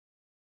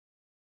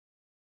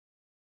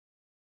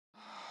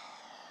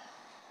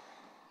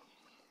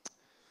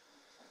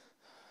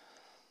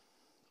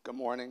Good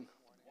morning.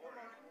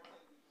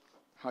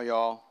 How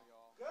y'all?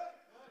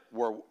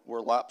 We're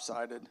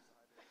lopsided.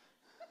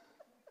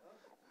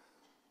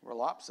 We're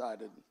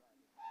lopsided.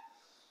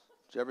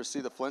 Did you ever see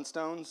the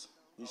Flintstones?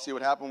 You see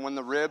what happened when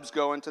the ribs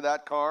go into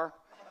that car?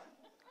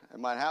 It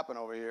might happen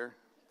over here.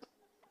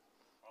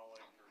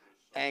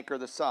 Anchor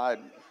the side.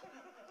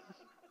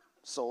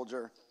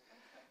 Soldier.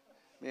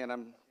 Man,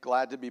 I'm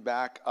glad to be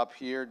back up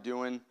here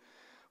doing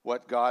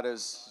what God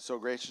has so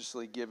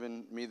graciously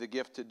given me the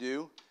gift to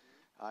do.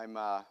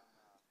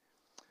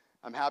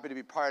 I'm happy to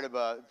be part of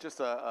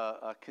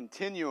a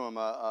continuum,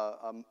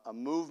 a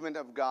movement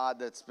of God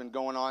that's been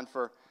going on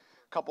for a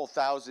couple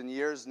thousand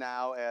years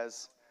now,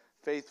 as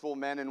faithful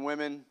men and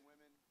women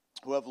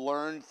who have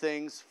learned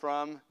things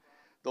from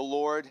the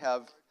Lord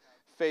have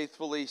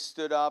faithfully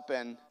stood up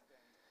and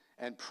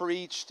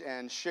preached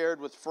and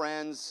shared with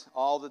friends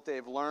all that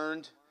they've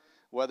learned,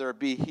 whether it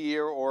be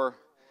here or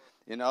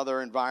in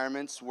other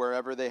environments,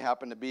 wherever they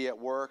happen to be, at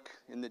work,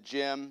 in the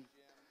gym,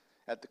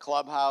 at the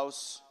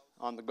clubhouse,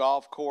 on the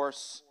golf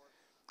course,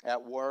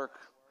 at work.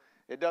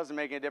 It doesn't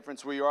make any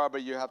difference where you are,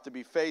 but you have to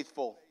be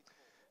faithful.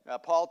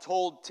 Paul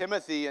told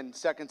Timothy in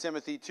 2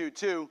 Timothy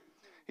 2:2,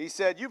 he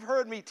said, "You've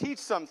heard me teach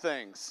some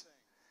things.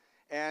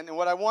 And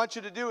what I want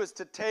you to do is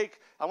take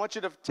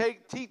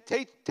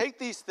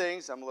these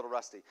things." I'm a little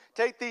rusty.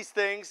 "Take these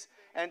things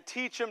and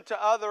teach them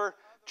to other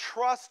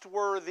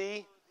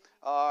trustworthy,"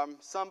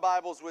 some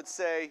Bibles would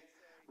say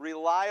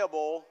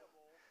reliable,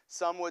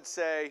 some would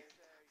say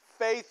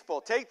faithful.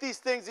 "Take these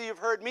things that you've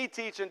heard me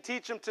teach and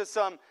teach them to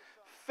some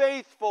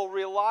faithful,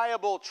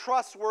 reliable,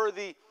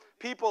 trustworthy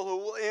people who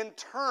will in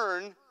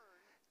turn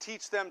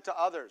teach them to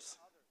others."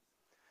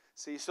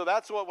 See, so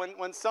that's what,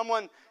 when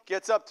someone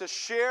gets up to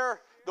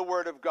share the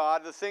Word of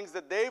God, the things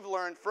that they've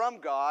learned from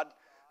God,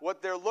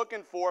 what they're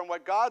looking for and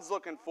what God's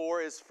looking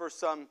for is for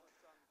some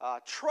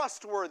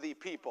trustworthy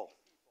people.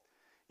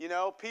 You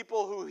know,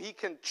 people who he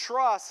can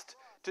trust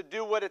to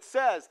do what it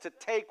says, to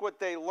take what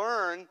they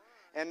learn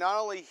and not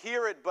only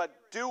hear it,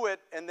 but do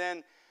it and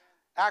then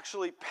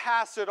actually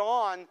pass it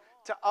on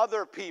to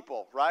other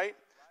people, right?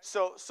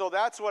 So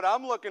that's what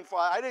I'm looking for.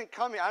 I didn't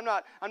come here. I'm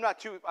not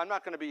going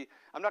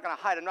to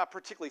hide. I'm not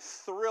particularly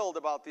thrilled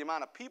about the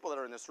amount of people that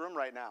are in this room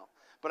right now.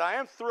 But I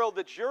am thrilled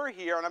that you're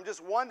here, and I'm just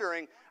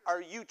wondering,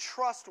 are you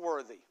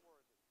trustworthy?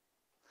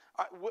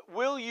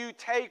 Will you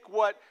take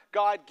what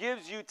God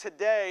gives you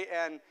today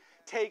and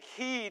take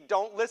heed?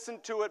 Don't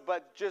listen to it,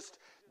 but just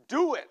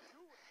do it.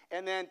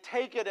 And then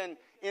take it and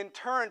in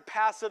turn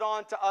pass it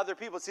on to other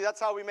people. See, that's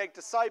how we make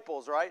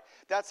disciples, right?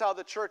 That's how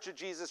the Church of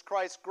Jesus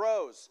Christ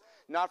grows.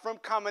 Not from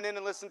coming in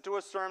and listening to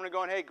a sermon and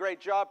going, "Hey, great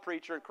job,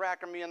 preacher," and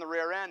cracking me in the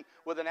rear end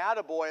with an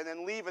attaboy and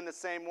then leaving the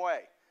same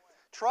way.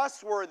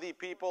 Trustworthy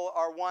people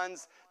are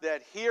ones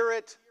that hear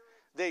it,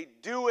 they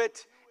do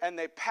it, and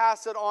they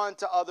pass it on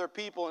to other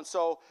people. And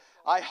so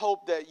I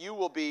hope that you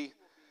will be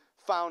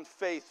found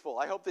faithful.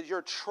 I hope that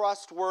you're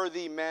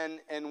trustworthy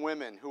men and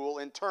women who will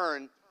in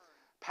turn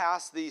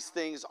pass these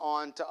things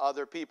on to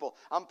other people.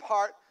 I'm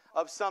part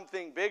of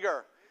something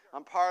bigger.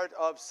 I'm part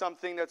of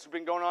something that's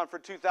been going on for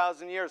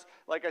 2,000 years.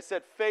 Like I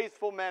said,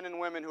 faithful men and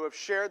women who have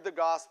shared the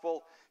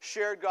gospel,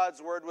 shared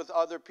God's word with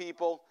other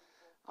people.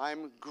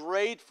 I'm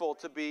grateful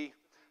to be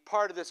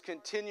part of this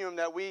continuum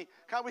that we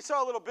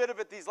saw a little bit of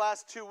it these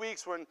last 2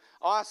 weeks when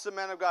awesome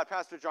men of God,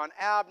 Pastor John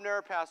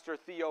Abner, Pastor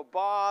Theo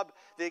Bob,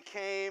 they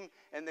came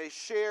and they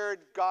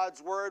shared God's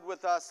word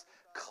with us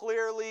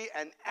clearly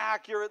and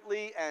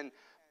accurately and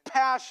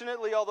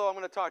passionately, although I'm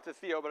going to talk to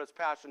Theo about his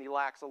passion. He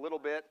lacks a little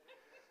bit.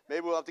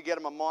 Maybe we'll have to get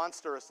him a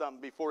Monster or something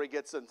before he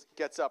gets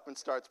up and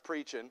starts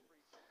preaching.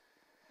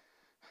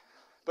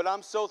 But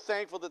I'm so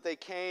thankful that they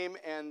came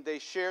and they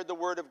shared the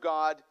word of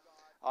God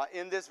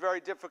in this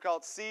very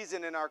difficult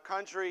season in our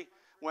country,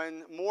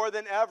 when more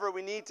than ever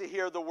we need to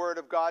hear the word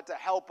of God to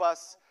help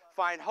us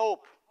find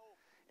hope.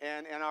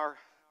 And our,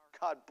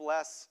 God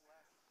bless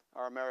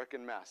our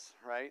American mess,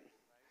 right?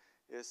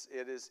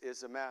 It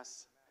is a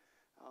mess.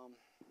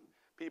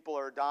 People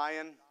are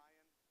dying,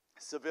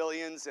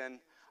 civilians and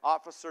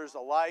officers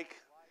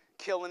alike,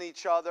 killing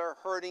each other,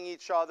 hurting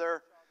each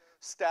other,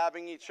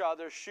 stabbing each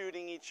other,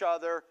 shooting each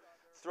other,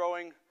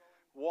 throwing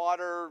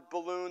water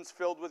balloons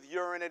filled with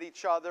urine at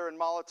each other and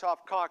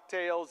Molotov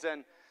cocktails,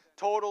 and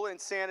total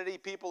insanity.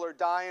 People are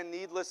dying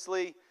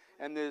needlessly,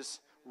 and there's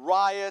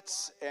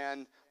riots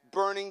and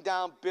burning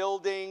down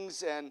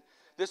buildings and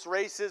this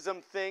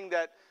racism thing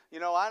that,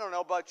 I don't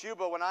know about you,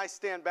 but when I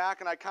stand back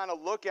and I kind of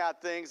look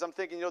at things, I'm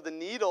thinking, the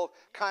needle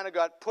kind of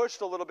got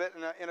pushed a little bit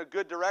in a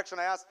good direction.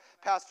 I asked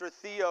Pastor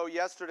Theo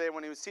yesterday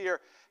when he was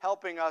here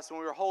helping us when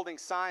we were holding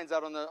signs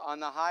out on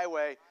the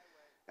highway,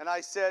 and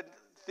I said,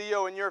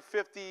 "Theo, in your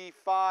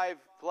 55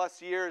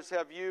 plus years,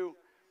 have you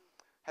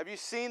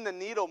seen the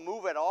needle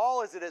move at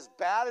all? Is it as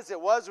bad as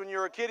it was when you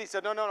were a kid?" He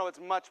said, No, it's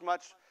much,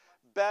 much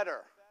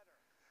better.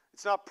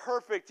 It's not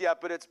perfect yet,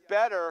 but it's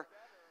better.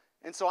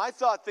 And so I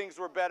thought things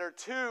were better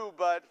too,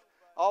 but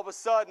all of a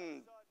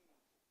sudden,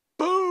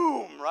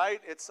 boom,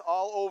 right? It's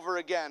all over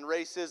again.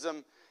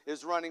 Racism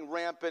is running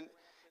rampant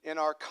in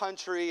our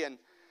country, and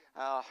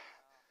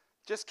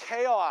just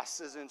chaos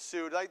has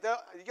ensued. Like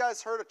you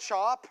guys heard of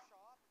CHOP?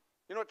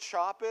 You know what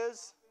CHOP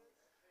is?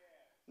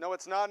 No,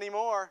 it's not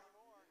anymore.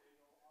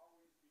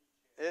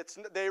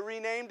 They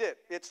renamed it.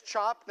 It's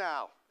CHOP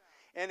now.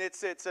 And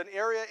it's an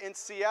area in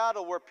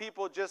Seattle where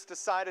people just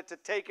decided to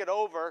take it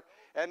over.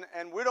 And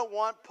we don't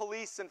want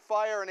police and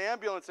fire and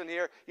ambulance in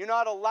here. You're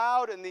not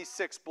allowed in these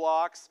 6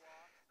 blocks.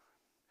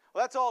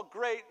 Well, that's all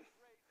great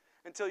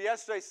until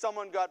yesterday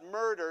someone got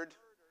murdered.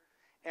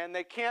 And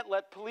they can't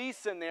let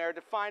police in there to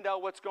find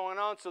out what's going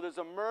on. So there's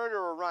a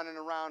murderer running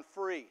around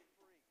free.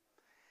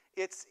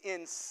 It's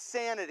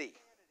insanity.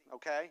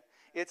 Okay?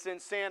 It's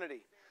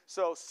insanity.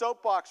 So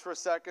soapbox for a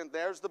second.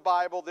 There's the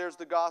Bible. There's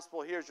the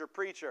gospel. Here's your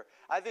preacher.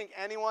 I think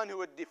anyone who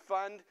would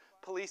defund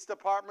police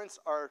departments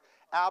are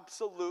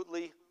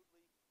absolutely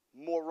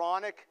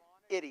moronic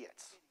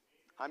idiots.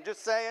 I'm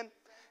just saying.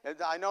 And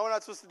I know we're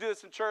not supposed to do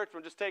this in church. But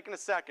I'm just taking a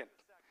second.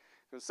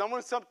 If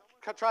someone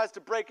tries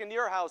to break into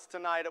your house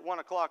tonight at 1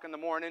 o'clock in the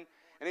morning,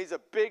 and he's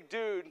a big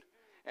dude,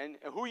 and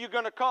who are you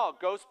going to call?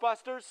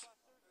 Ghostbusters?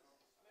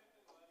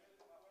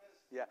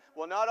 Yeah,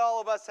 well, not all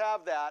of us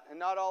have that, and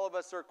not all of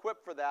us are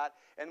equipped for that,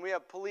 and we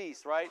have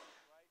police, right?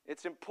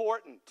 It's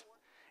important.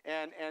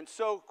 And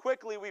so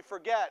quickly we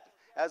forget,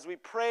 as we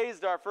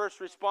praised our first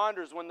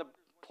responders when the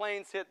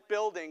planes hit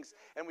buildings,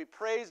 and we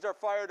praised our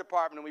fire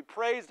department, and we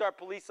praised our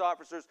police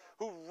officers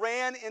who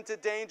ran into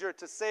danger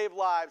to save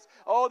lives.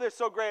 Oh, they're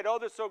so great. Oh,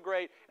 they're so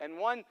great. And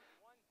one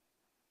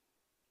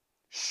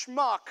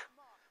schmuck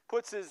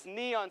puts his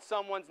knee on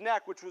someone's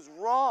neck, which was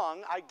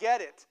wrong. I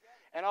get it.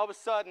 And all of a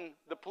sudden,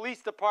 the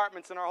police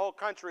departments in our whole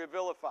country are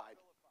vilified.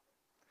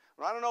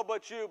 Well, I don't know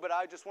about you, but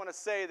I just want to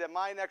say that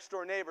my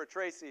next-door neighbor,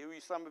 Tracy, who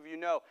some of you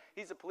know,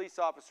 he's a police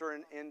officer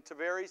in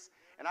Tavares.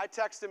 And I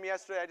texted him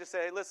yesterday. I just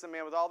said, hey, listen,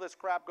 man, with all this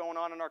crap going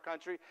on in our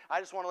country, I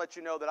just want to let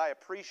you know that I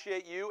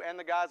appreciate you and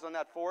the guys on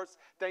that force.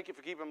 Thank you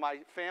for keeping my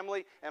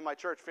family and my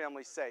church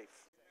family safe.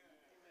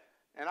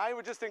 And I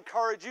would just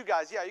encourage you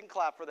guys. Yeah, you can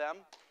clap for them.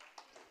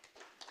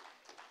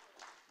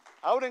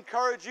 I would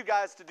encourage you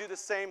guys to do the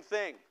same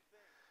thing.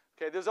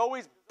 Okay, there's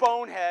always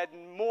bonehead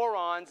and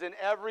morons in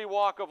every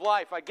walk of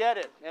life. I get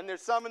it. And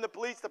there's some in the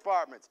police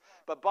departments.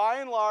 But by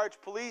and large,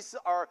 police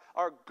are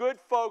good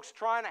folks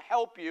trying to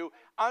help you,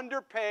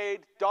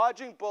 underpaid,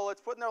 dodging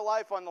bullets, putting their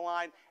life on the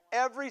line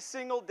every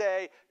single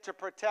day to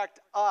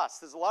protect us.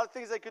 There's a lot of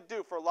things they could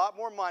do for a lot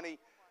more money,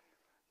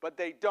 but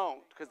they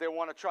don't because they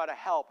want to try to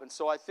help. And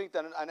so I think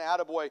that an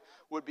attaboy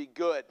would be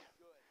good.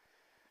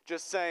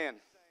 Just saying.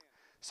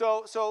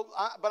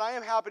 But I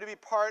am happy to be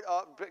part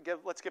of,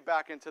 let's get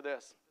back into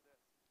this.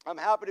 I'm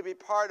happy to be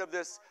part of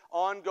this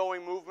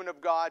ongoing movement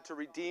of God to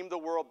redeem the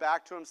world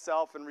back to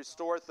himself and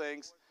restore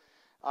things.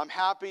 I'm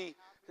happy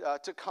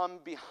to come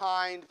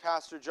behind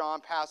Pastor John,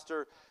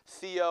 Pastor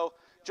Theo.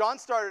 John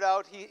started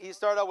out, he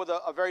started out with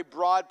a very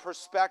broad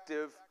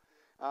perspective,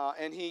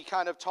 and he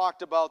kind of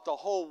talked about the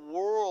whole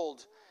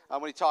world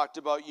when he talked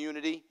about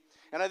unity.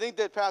 And I think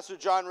that Pastor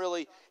John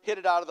really hit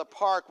it out of the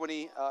park when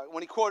he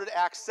quoted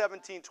Acts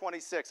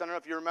 17:26. I don't know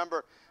if you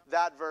remember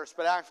that verse,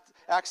 but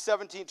Acts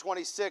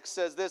 17:26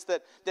 says this,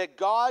 that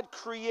God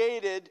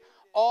created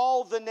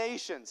all the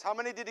nations. How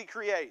many did he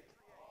create?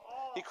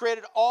 He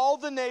created all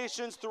the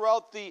nations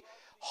throughout the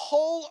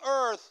whole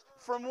earth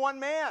from one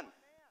man.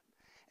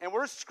 And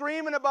we're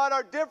screaming about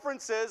our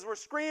differences. We're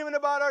screaming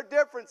about our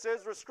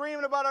differences. We're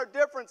screaming about our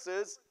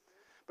differences.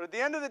 But at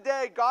the end of the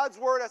day, God's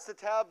word has to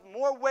have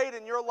more weight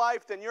in your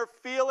life than your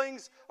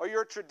feelings or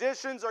your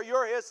traditions or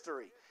your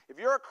history. If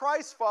you're a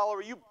Christ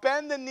follower, you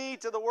bend the knee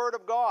to the word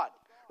of God.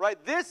 Right?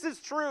 This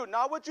is true,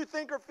 not what you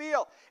think or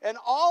feel. And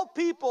all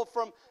people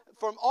from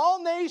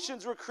all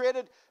nations were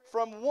created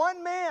from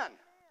one man.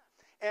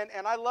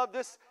 And I love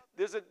this.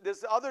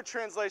 There's other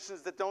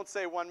translations that don't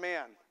say one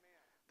man.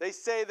 They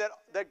say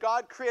that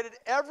God created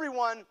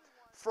everyone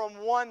from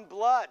one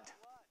blood.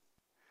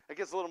 It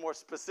gets a little more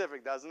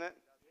specific, doesn't it?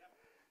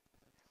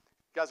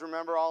 You guys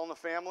remember All in the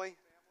Family?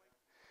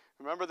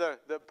 Remember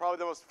probably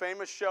the most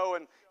famous show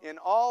in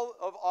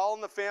all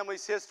in the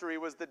Family's history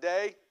was the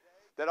day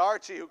that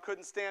Archie, who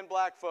couldn't stand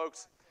black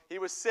folks, he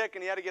was sick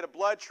and he had to get a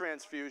blood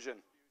transfusion.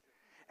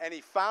 And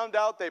he found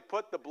out they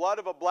put the blood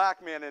of a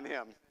black man in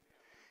him.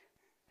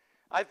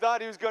 I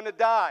thought he was going to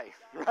die,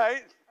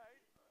 right?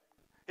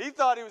 He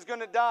thought he was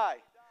going to die.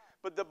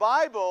 But the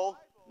Bible,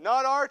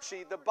 not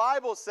Archie, the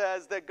Bible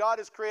says that God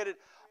has created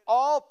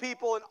all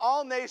people and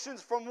all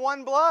nations from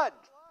one blood.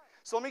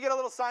 So let me get a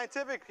little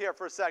scientific here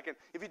for a second.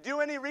 If you do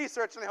any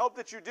research, and I hope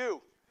that you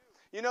do,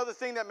 you know the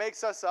thing that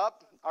makes us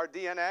up? Our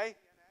DNA,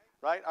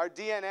 right? Our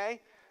DNA,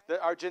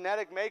 our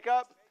genetic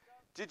makeup.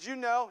 Did you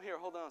know? Here,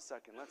 hold on a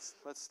second. Let's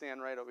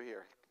stand right over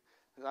here.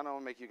 I don't want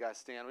to make you guys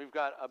stand. We've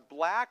got a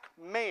black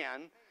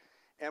man,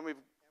 and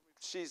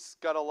she's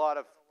got a lot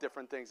of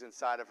different things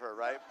inside of her,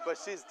 right? But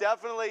she's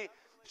definitely.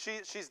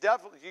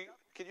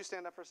 Can you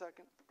stand up for a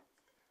second?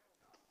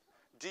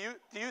 Do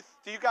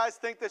you guys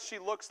think that she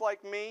looks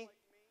like me?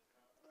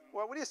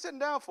 Well, what are you sitting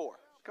down for?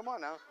 Come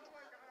on now.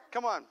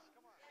 Come on.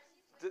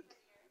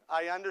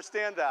 I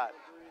understand that.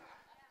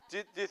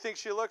 Do you think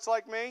she looks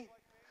like me?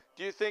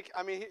 Do you think,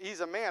 I mean,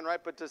 he's a man,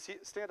 right? But does he,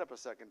 stand up a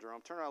second,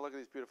 Jerome. Turn around and look at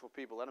these beautiful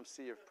people. Let them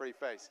see your pretty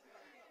face.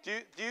 Do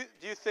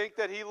you think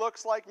that he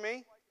looks like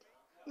me?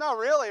 No,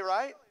 really,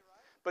 right?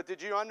 But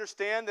did you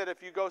understand that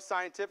if you go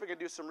scientific and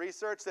do some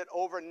research, that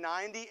over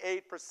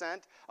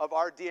 98% of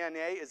our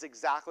DNA is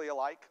exactly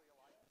alike?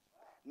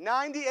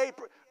 98%.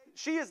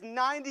 She is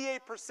 98%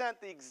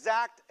 the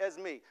exact as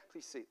me.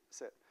 Please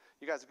sit.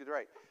 You guys are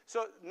great.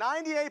 So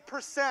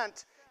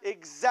 98%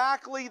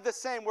 exactly the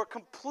same. We're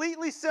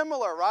completely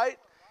similar, right?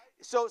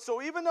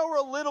 So even though we're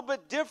a little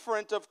bit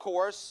different, of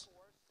course,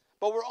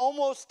 but we're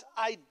almost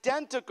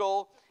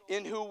identical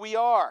in who we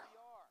are.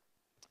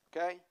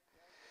 Okay?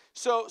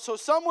 So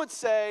some would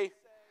say,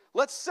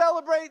 let's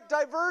celebrate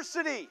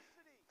diversity.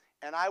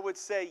 And I would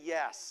say,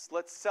 yes,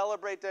 let's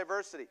celebrate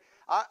diversity.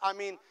 I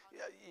mean,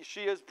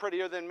 she is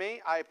prettier than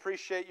me. I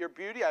appreciate your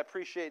beauty. I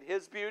appreciate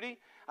his beauty.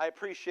 I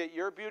appreciate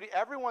your beauty.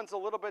 Everyone's a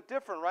little bit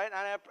different, right?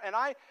 And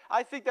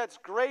I think that's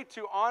great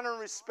to honor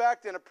and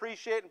respect and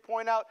appreciate and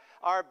point out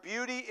our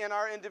beauty and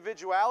our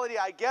individuality.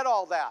 I get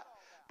all that.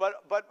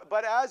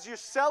 But as you're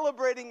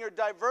celebrating your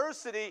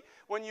diversity,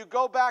 when you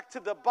go back to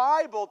the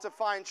Bible to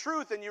find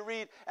truth and you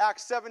read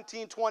Acts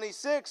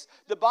 17:26,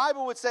 the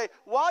Bible would say,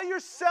 while you're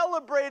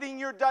celebrating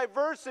your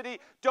diversity,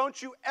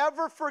 don't you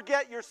ever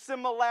forget your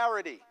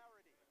similarity.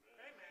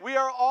 We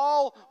are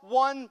all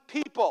one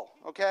people,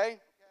 okay?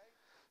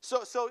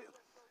 So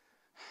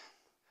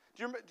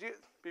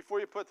before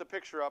you put the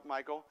picture up,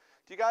 Michael,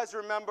 do you guys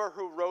remember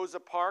who Rosa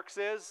Parks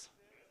is?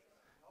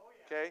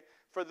 Okay.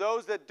 For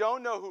those that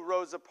don't know who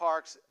Rosa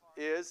Parks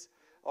is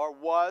or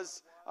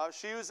was,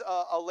 she was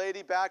a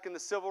lady back in the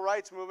civil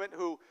rights movement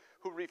who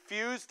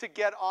refused to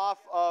get off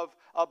of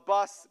a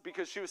bus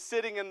because she was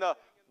sitting in the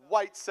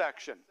white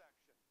section.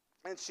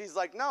 And she's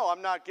like, no,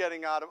 I'm not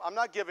giving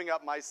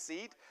up my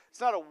seat. It's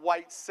not a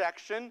white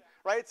section,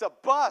 right? It's a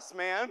bus,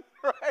 man,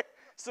 right?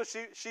 So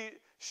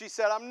she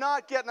said, I'm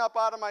not getting up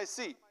out of my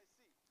seat.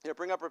 Here,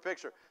 bring up her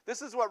picture.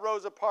 This is what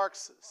Rosa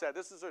Parks said.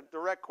 This is a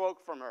direct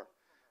quote from her,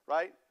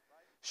 right?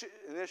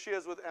 And there she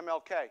is with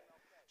MLK.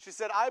 She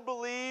said, I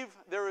believe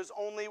there is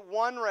only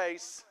one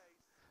race,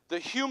 the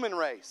human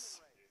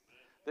race.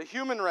 The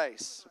human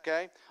race,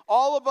 okay?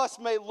 All of us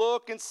may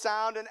look and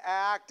sound and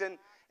act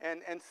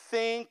and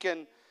think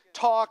and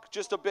talk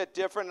just a bit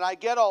different, and I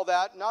get all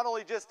that, not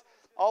only just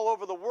all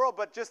over the world,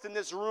 but just in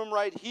this room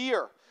right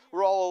here.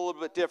 We're all a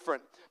little bit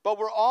different. But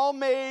we're all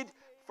made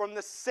from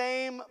the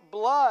same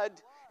blood,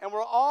 and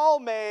we're all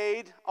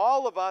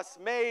of us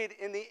made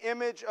in the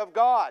image of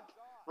God,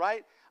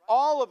 right?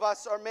 All of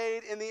us are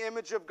made in the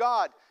image of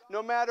God.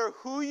 No matter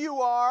who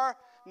you are,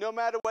 no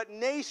matter what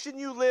nation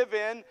you live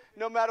in,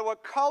 no matter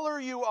what color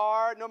you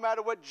are, no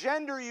matter what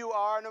gender you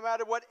are, no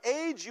matter what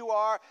age you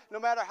are, no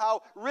matter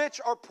how rich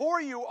or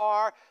poor you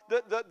are,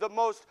 the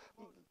most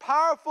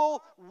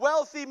powerful,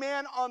 wealthy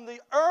man on the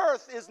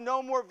earth is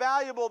no more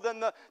valuable than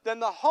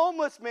the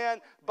homeless man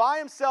by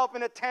himself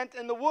in a tent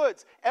in the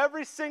woods.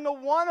 Every single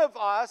one of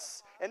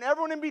us, and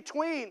everyone in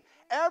between,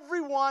 every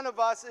one of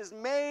us is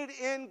made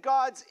in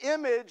God's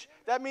image.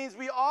 That means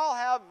we all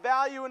have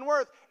value and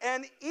worth,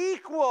 and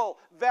equal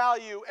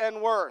value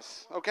and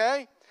worth,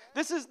 okay?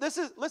 Listen,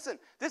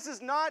 this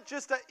is not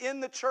just an in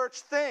the church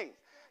thing.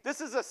 This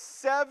is a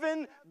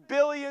 7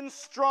 billion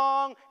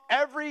strong,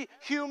 every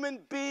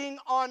human being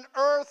on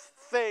earth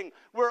thing.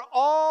 We're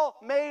all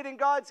made in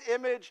God's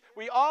image.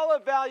 We all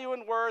have value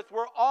and worth.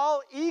 We're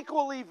all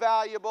equally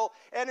valuable.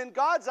 And in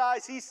God's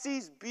eyes, he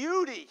sees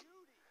beauty.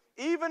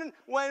 Even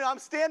when I'm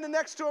standing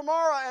next to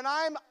Amara and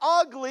I'm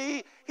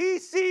ugly, he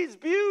sees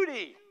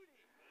beauty.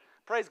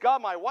 Praise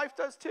God, my wife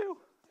does too.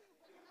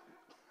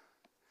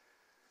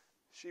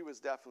 She was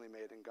definitely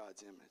made in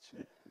God's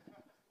image.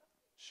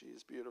 She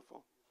is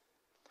beautiful.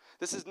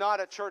 This is not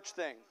a church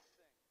thing.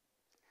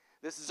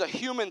 This is a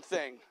human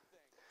thing.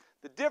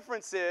 The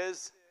difference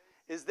is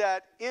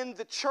that in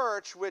the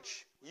church,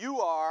 which you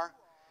are,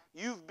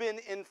 you've been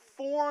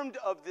informed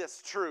of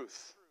this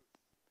truth.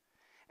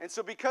 And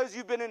so because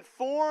you've been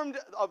informed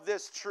of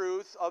this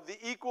truth, of the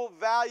equal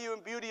value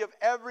and beauty of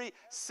every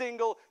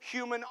single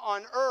human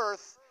on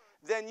earth,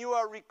 then you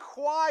are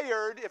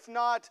required, if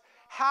not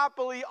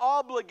happily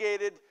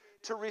obligated,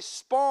 to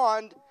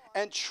respond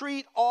and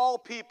treat all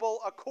people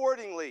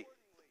accordingly.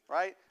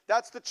 Right?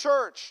 That's the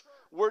church.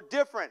 We're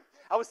different.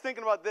 I was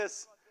thinking about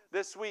this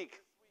week.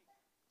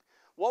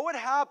 What would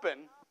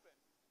happen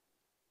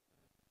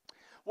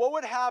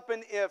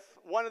if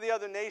one of the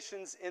other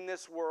nations in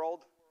this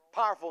world,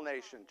 powerful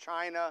nation,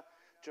 China,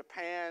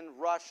 Japan,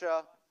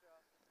 Russia,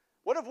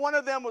 what if one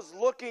of them was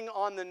looking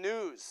on the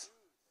news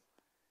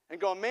and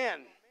going,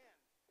 man,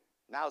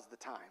 now's the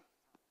time.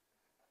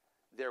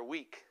 They're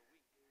weak.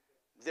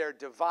 They're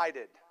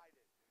divided.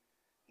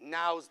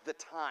 Now's the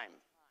time.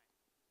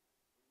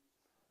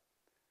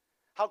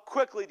 How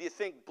quickly do you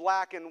think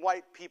black and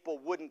white people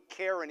wouldn't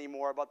care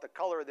anymore about the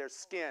color of their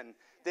skin?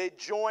 They'd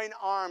join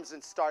arms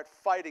and start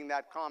fighting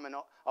that common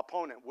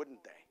opponent, wouldn't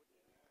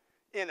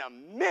they? In a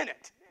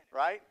minute,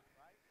 right?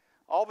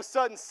 all of a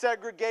sudden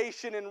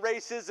segregation and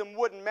racism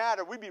wouldn't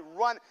matter. We'd be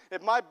running.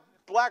 If my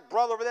black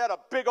brother over there had a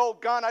big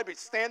old gun, I'd be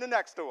standing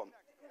next to him.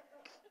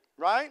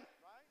 Right?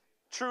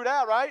 True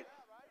that, right?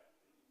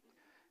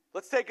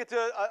 Let's take it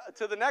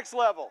to the next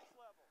level.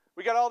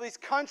 We got all these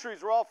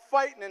countries. We're all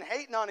fighting and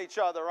hating on each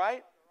other,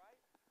 right?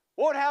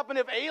 What would happen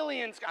if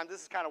aliens,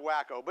 this is kind of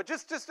wacko, but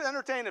just to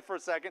entertain it for a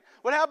second.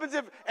 What happens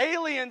if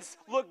aliens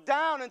looked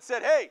down and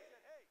said, hey,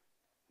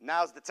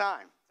 now's the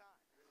time.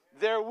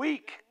 They're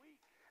weak.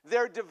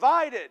 They're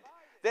divided.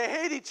 They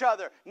hate each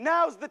other.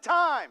 Now's the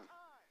time.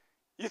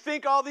 You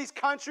think all these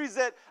countries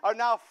that are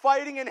now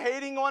fighting and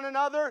hating one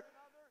another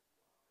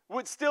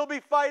would still be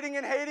fighting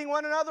and hating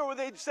one another? Or would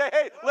they say,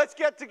 hey, let's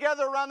get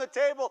together around the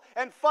table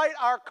and fight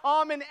our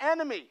common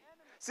enemy?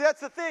 See,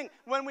 that's the thing.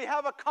 When we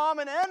have a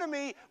common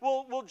enemy,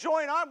 we'll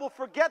join on. We'll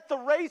forget the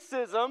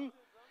racism,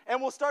 and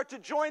we'll start to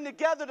join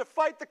together to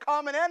fight the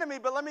common enemy.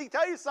 But let me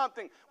tell you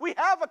something. We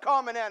have a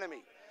common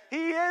enemy.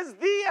 He is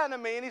the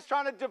enemy, and he's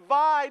trying to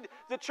divide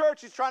the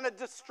church. He's trying to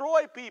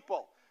destroy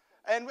people.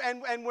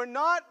 And we're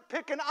not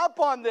picking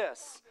up on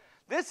this.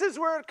 This is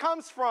where it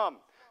comes from.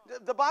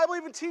 The Bible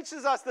even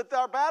teaches us that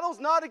our battle's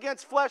not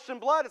against flesh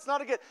and blood. It's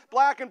not against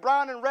black and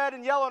brown and red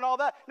and yellow and all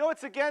that. No,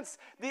 it's against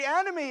the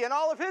enemy and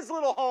all of his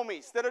little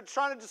homies that are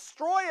trying to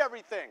destroy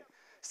everything.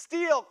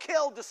 Steal,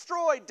 kill,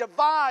 destroy,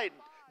 divide,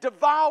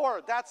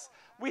 devour.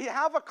 We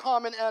have a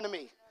common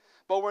enemy.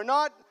 But we're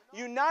not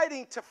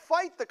uniting to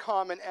fight the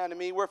common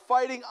enemy. We're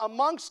fighting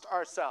amongst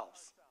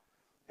ourselves.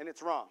 And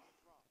it's wrong.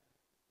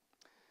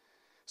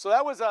 So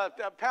that was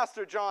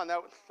Pastor John.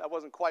 That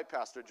wasn't quite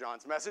Pastor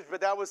John's message,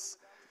 but that was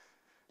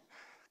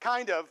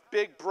kind of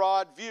big,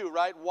 broad view,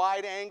 right?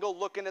 Wide angle,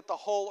 looking at the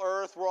whole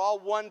earth. We're all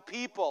one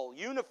people,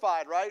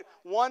 unified, right?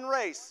 One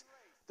race,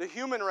 the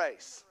human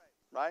race,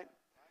 right?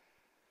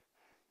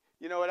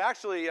 You know, it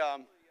actually,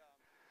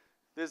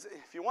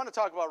 if you want to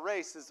talk about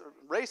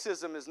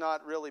racism is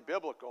not really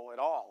biblical at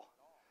all.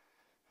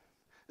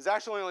 There's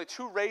actually only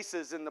two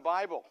races in the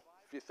Bible,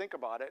 if you think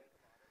about it.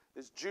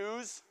 There's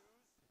Jews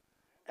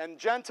and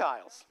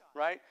Gentiles,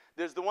 right?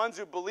 There's the ones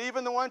who believe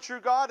in the one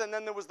true God, and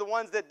then there was the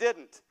ones that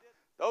didn't.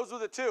 Those were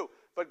the two.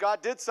 But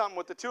God did something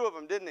with the two of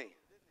them, didn't he?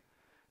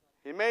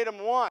 He made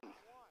them one.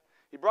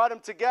 He brought them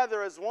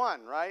together as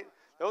one, right?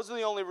 Those are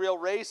the only real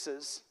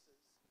races.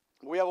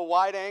 We have a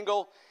wide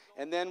angle,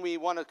 and then we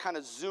want to kind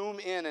of zoom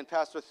in, and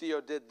Pastor Theo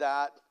did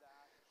that.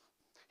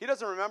 He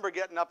doesn't remember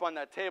getting up on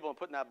that table and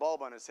putting that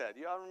bulb on his head.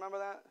 You all remember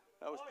that?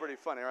 That was pretty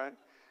funny, right?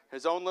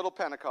 His own little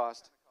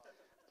Pentecost.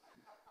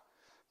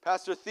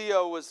 Pastor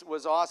Theo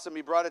was awesome.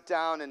 He brought it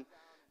down and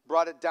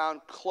brought it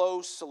down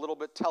close, a little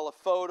bit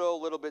telephoto, a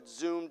little bit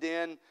zoomed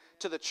in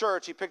to the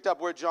church. He picked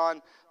up where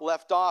John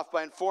left off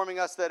by informing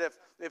us that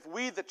if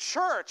we, the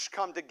church,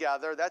 come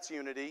together, that's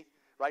unity,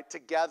 right?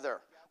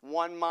 Together.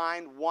 One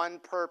mind, one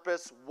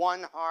purpose,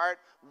 one heart,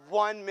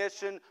 one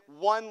mission,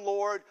 one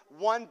Lord,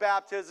 one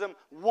baptism,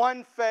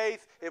 one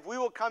faith. If we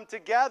will come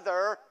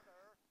together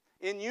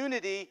in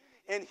unity,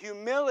 in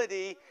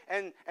humility,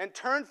 and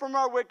turn from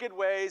our wicked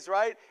ways,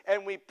 right?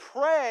 And we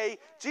pray,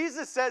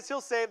 Jesus says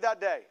he'll save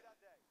that day.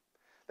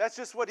 That's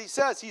just what he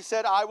says. He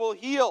said, I will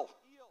heal.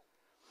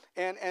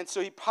 And so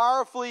he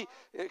powerfully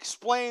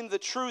explained the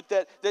truth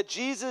that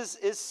Jesus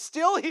is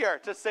still here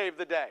to save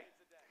the day.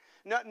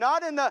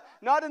 Not in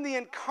the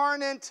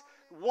incarnate,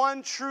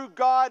 one true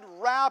God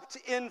wrapped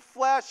in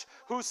flesh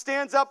who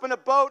stands up in a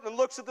boat and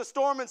looks at the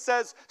storm and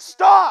says,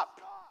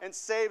 stop, and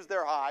saves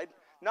their hide.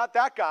 Not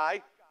that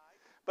guy.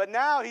 But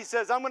now he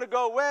says, I'm going to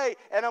go away,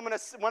 and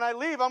when I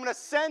leave, I'm going to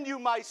send you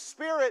my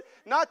Spirit,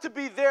 not to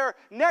be there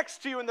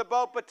next to you in the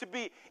boat, but to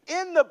be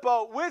in the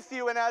boat with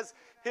you. And as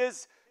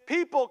his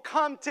people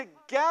come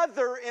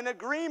together in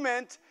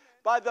agreement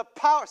by the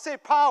power, say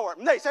power.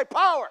 They say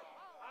power.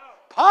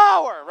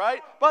 Power, right?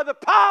 By the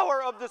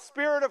power of the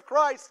Spirit of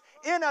Christ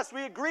in us,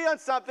 we agree on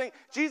something.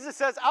 Jesus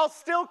says, I'll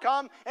still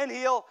come and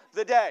heal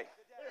the day.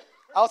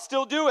 I'll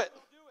still do it.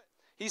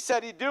 He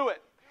said he'd do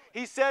it.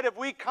 He said if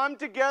we come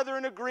together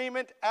in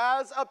agreement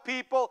as a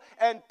people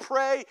and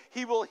pray,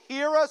 he will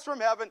hear us from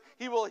heaven.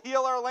 He will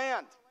heal our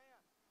land.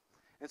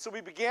 And so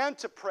we began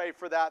to pray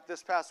for that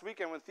this past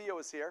weekend when Theo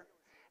was here.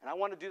 And I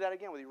want to do that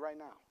again with you right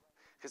now.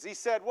 Because he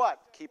said what?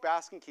 Keep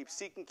asking, keep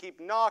seeking, keep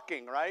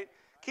knocking, right?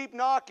 Keep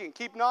knocking,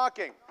 keep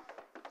knocking.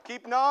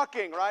 Keep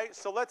knocking, right?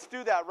 So let's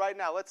do that right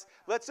now.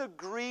 Let's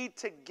agree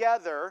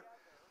together.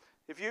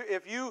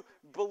 If you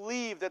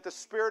believe that the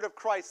Spirit of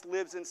Christ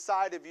lives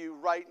inside of you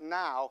right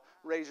now,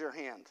 raise your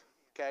hand,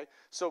 okay?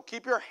 So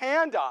keep your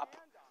hand up,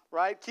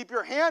 right? Keep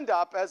your hand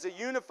up as a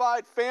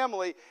unified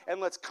family, and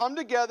let's come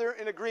together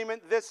in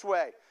agreement this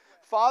way.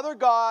 Father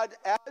God,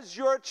 as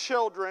your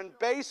children,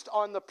 based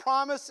on the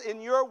promise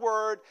in your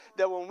word,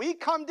 that when we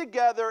come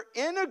together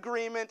in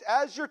agreement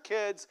as your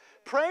kids,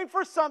 praying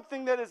for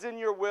something that is in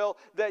your will,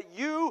 that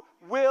you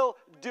will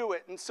do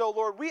it. And so,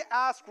 Lord, we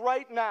ask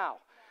right now,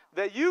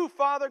 that you,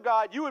 Father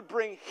God, you would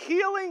bring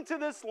healing to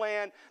this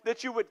land,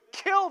 that you would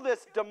kill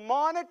this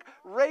demonic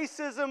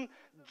racism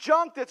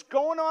junk that's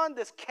going on,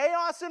 this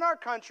chaos in our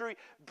country.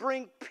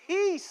 Bring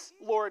peace,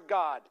 Lord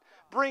God.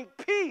 bring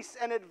peace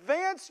and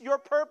advance your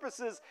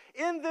purposes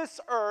in this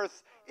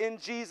earth in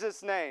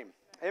Jesus' name.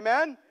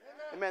 Amen?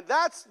 Amen.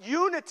 That's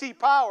unity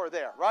power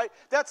there, right?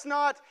 That's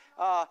not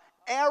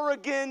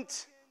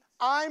arrogant,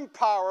 I'm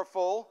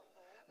powerful.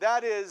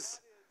 That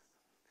is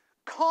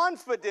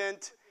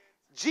confident,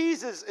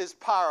 Jesus is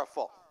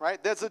powerful,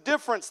 right? There's a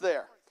difference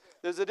there.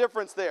 There's a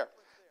difference there.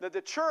 Now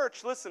the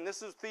church, listen,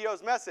 this is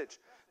Theo's message.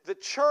 The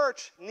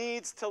church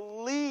needs to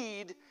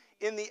lead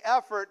in the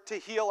effort to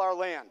heal our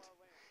land.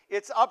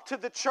 It's up to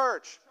the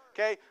church,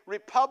 okay?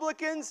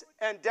 Republicans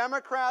and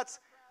Democrats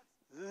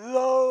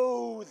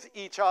loathe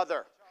each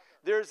other.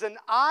 There's an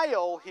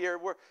aisle here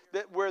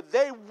where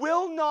they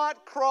will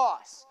not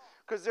cross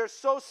because they're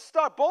so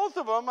stuck. Both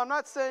of them, I'm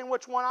not saying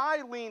which one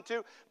I lean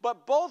to,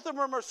 but both of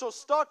them are so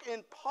stuck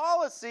in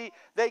policy,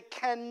 they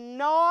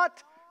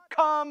cannot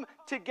come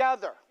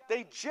together.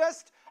 They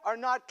just are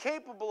not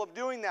capable of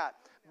doing that.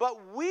 But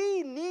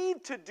we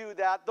need to do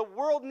that. The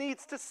world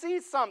needs to see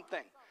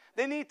something.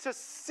 They need to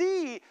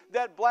see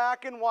that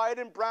black and white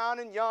and brown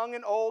and young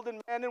and old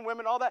and men and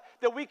women, all that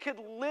we could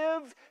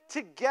live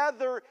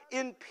together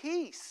in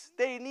peace.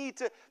 They need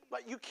to,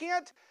 but you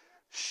can't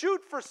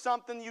shoot for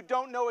something you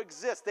don't know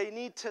exists. They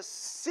need to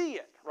see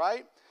it,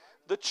 right?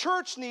 The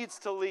church needs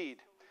to lead.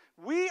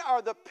 We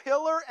are the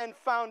pillar and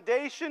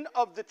foundation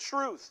of the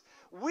truth.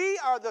 We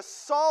are the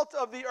salt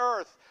of the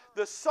earth,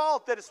 the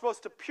salt that is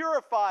supposed to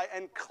purify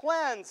and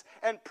cleanse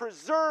and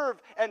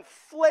preserve and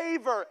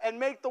flavor and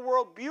make the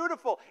world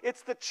beautiful.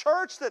 It's the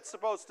church that's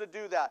supposed to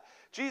do that.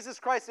 Jesus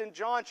Christ, in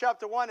John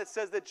chapter 1, it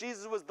says that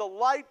Jesus was the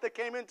light that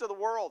came into the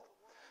world.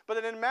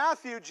 But then in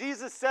Matthew,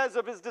 Jesus says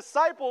of his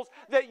disciples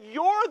that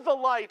you're the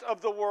light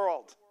of the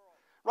world.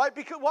 Right?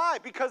 Why?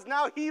 Because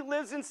now he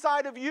lives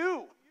inside of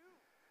you.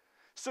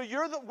 So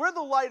we're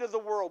the light of the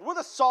world. We're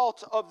the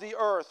salt of the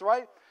earth,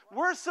 right?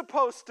 We're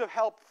supposed to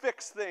help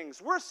fix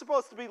things. We're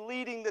supposed to be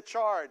leading the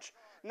charge,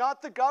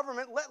 not the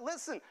government.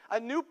 Listen, a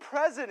new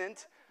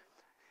president,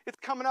 it's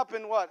coming up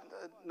in what,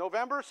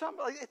 November or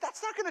something?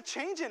 That's not going to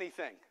change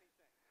anything.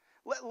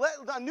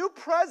 A new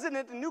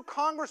president, a new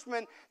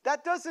congressman,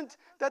 that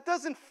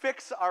doesn't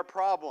fix our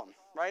problem,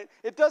 right?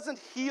 It doesn't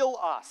heal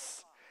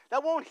us.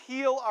 That won't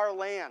heal our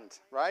land,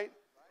 right?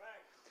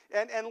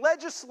 And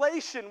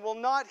legislation will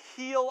not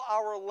heal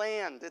our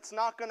land. It's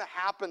not going to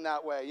happen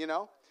that way, you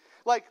know?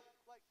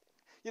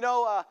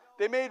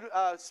 They made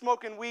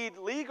smoking weed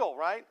legal,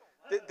 right?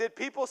 Did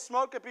people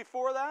smoke it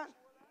before that?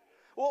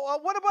 Well,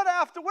 what about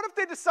after? What if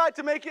they decide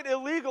to make it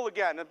illegal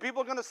again? Are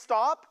people going to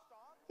stop?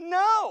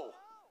 No.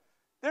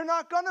 They're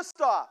not going to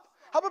stop.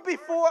 How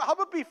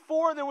about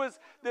before there was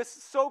this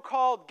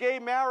so-called gay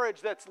marriage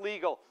that's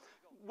legal?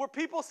 Were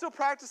people still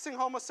practicing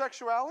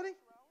homosexuality?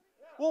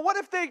 Well, what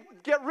if they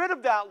get rid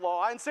of that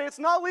law and say it's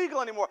not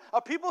legal anymore?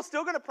 Are people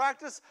still going to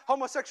practice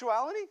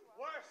homosexuality?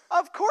 Worse.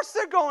 Of course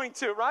they're going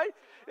to, right?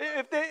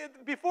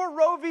 Before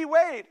Roe v.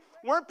 Wade,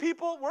 weren't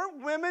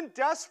women,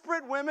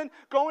 desperate women,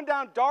 going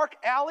down dark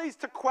alleys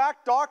to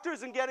quack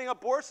doctors and getting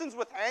abortions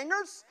with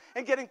hangers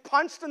and getting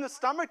punched in the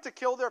stomach to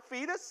kill their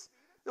fetus?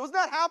 Was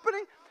that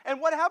happening? And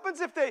what happens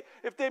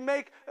if they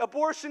make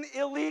abortion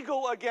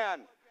illegal again?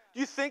 Do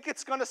you think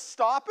it's going to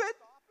stop it?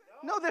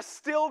 No, they're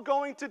still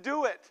going to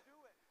do it.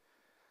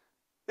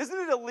 Isn't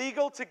it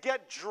illegal to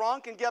get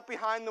drunk and get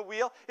behind the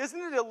wheel?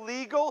 Isn't it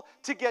illegal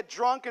to get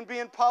drunk and be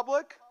in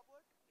public?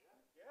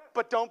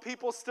 But don't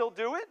people still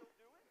do it?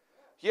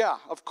 Yeah,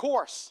 of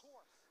course.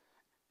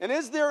 And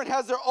has there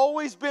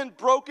always been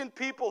broken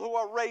people who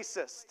are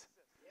racist?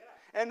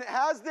 And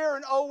has there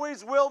and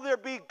always will there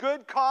be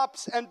good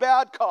cops and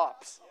bad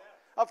cops?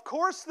 Of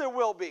course there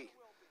will be.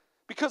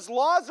 Because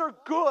laws are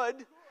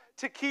good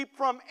to keep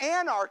from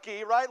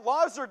anarchy, right?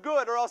 Laws are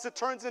good or else it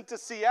turns into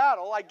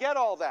Seattle. I get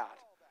all that.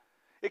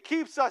 It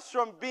keeps us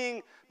from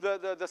being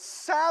the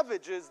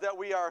savages that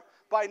we are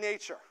by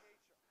nature.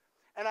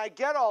 And I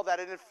get all that.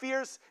 And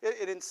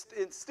it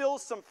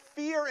instills some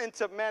fear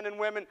into men and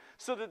women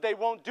so that they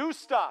won't do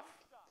stuff.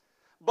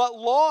 But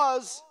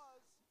laws,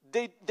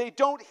 they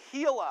don't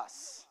heal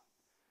us.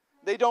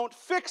 They don't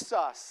fix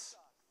us.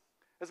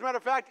 As a matter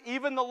of fact,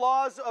 even the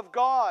laws of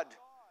God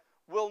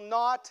will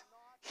not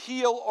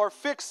heal or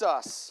fix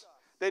us.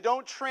 They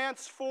don't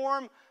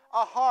transform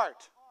a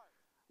heart.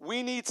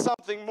 We need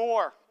something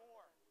more.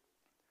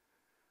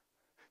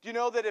 Do you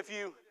know that if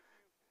you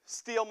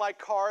steal my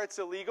car, it's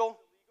illegal?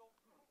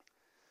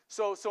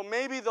 So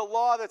maybe the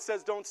law that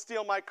says don't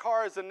steal my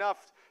car is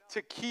enough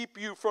to keep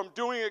you from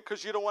doing it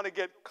because you don't want to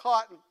get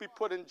caught and be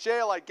put in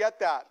jail. I get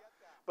that.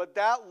 But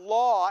that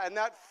law and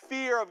that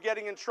fear of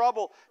getting in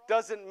trouble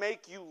doesn't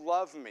make you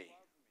love me.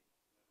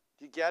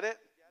 Do you get it?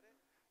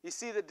 You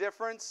see the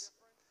difference?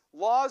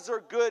 Laws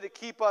are good to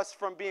keep us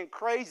from being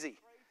crazy,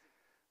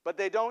 but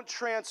they don't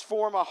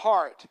transform a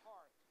heart.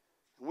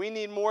 We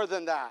need more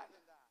than that.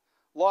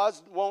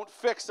 Laws won't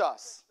fix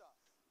us.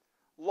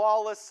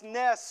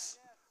 Lawlessness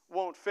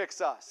won't fix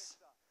us.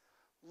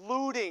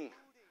 Looting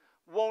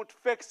won't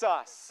fix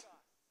us.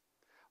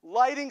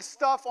 Lighting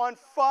stuff on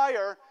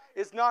fire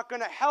is not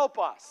going to help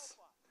us.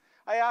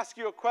 I ask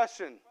you a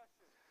question.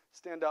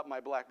 Stand up, my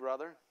black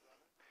brother.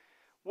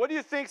 What do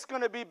you think's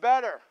going to be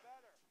better?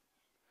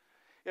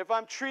 If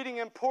I'm treating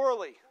him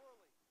poorly,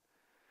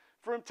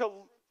 for him to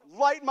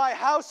light my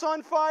house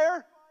on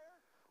fire,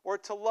 or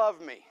to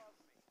love me?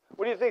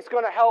 What do you think's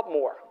going to help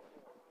more?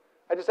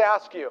 I just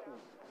ask you.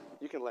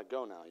 You can let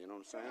go now, you know what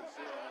I'm saying?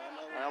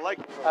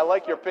 I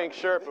like your pink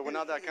shirt, but we're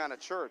not that kind of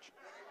church.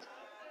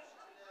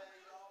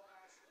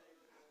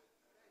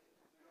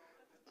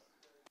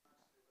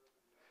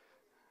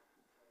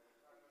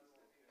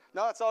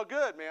 No, it's all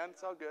good, man.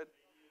 It's all good.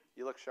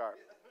 You look sharp.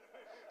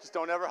 Just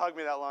don't ever hug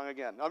me that long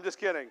again. No, I'm just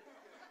kidding.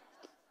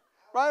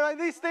 Right?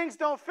 These things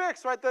don't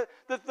fix, right?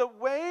 The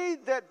way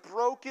that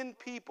broken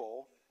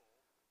people,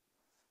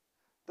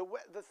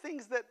 the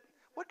things that,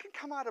 what can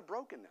come out of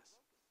brokenness?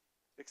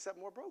 Except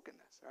more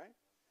brokenness, right?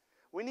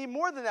 We need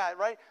more than that,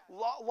 right?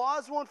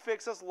 Laws won't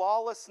fix us.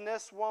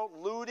 Lawlessness won't.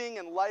 Looting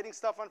and lighting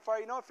stuff on fire.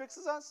 You know what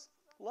fixes us?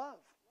 Love.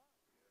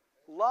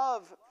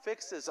 Love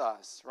fixes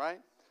us, right?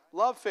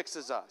 Love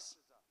fixes us.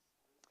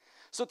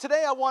 So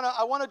today I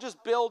want to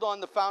just build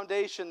on the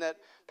foundation that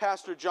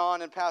Pastor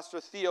John and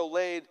Pastor Theo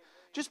laid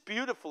just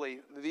beautifully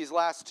these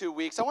last 2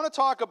 weeks. I want to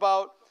talk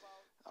about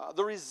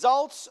the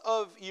results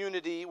of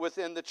unity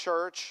within the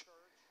church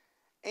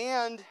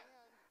and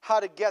how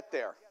to get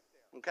there.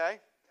 Okay?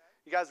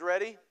 You guys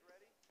ready?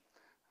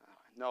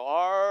 No,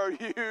 are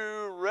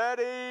you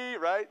ready?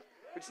 Right?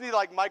 We just need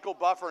like Michael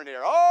Buffer in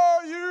here.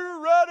 Are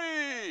you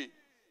ready?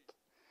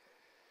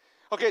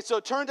 Okay, so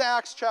turn to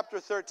Acts chapter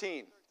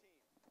 13.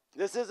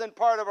 This isn't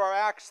part of our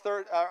Acts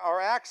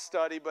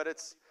study, but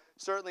it's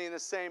certainly in the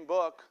same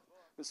book.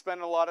 Been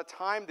spending a lot of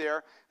time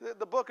there.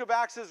 The book of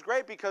Acts is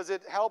great because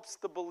it helps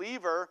the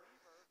believer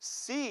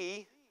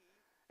see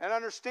and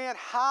understand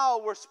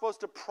how we're supposed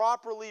to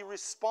properly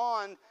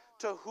respond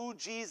to who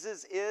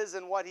Jesus is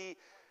and what he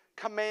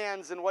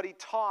commands and what he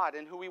taught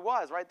and who he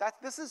was, right?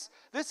 This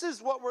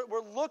is what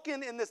we're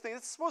looking in this thing.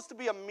 It's supposed to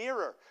be a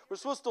mirror. We're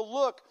supposed to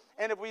look,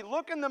 and if we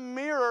look in the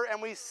mirror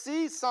and we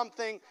see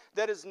something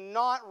that is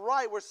not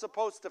right, we're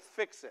supposed to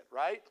fix it,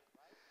 right?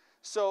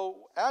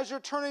 So as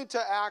you're turning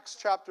to Acts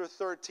chapter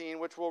 13,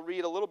 which we'll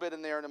read a little bit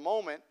in there in a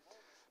moment,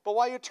 but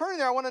while you're turning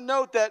there, I want to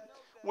note that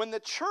when the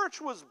church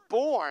was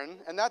born,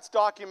 and that's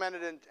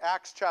documented in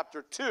Acts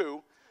chapter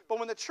 2, but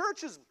when the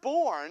church is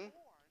born,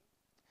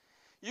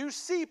 you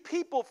see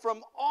people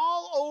from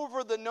all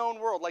over the known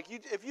world. Like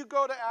if you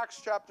go to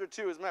Acts chapter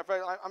 2, as a matter of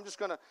fact, I'm just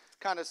going to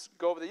kind of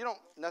go over there. You don't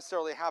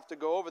necessarily have to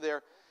go over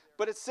there.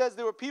 But it says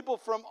there were people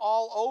from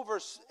all over,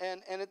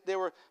 and there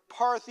were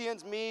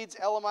Parthians, Medes,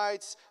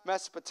 Elamites,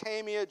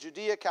 Mesopotamia,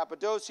 Judea,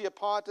 Cappadocia,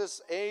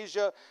 Pontus,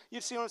 Asia.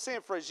 You see what I'm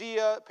saying?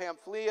 Phrygia,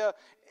 Pamphylia,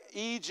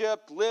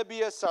 Egypt,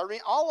 Libya,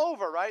 Cyrene, all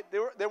over, right?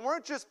 There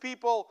weren't just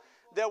people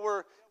that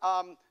were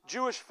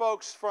Jewish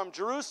folks from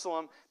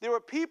Jerusalem. There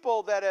were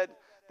people that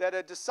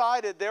had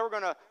decided they were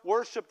going to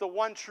worship the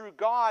one true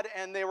God,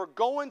 and they were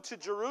going to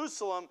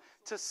Jerusalem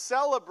to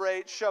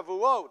celebrate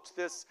Shavuot,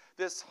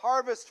 this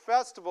harvest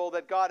festival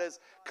that God has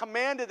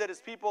commanded that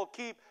his people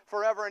keep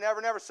forever and ever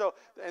and ever. So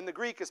in the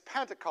Greek is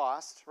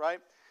Pentecost, right?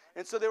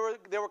 And so they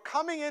were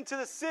coming into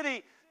the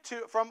city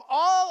from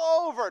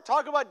all over.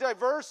 Talk about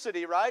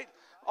diversity, right?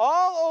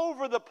 All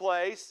over the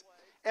place.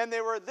 And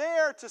they were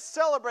there to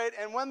celebrate.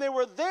 And when they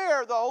were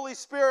there, the Holy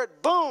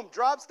Spirit, boom,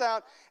 drops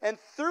down. And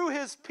through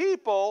his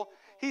people,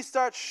 he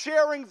starts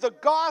sharing the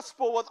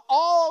gospel with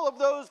all of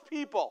those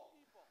people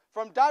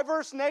from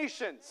diverse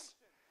nations.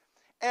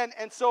 And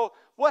so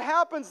what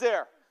happens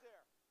there?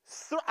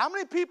 How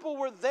many people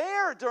were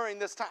there during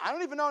this time? I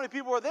don't even know how many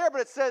people were there,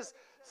 but it says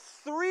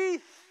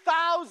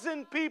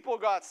 3,000 people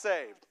got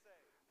saved.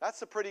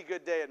 That's a pretty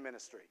good day in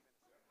ministry.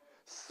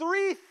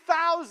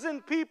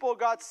 3,000 people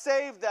got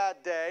saved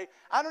that day.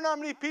 I don't know how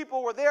many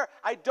people were there.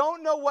 I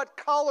don't know what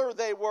color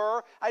they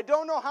were. I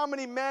don't know how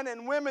many men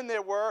and women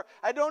there were.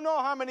 I don't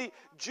know how many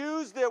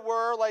Jews there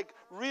were, like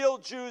real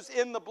Jews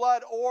in the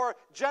blood, or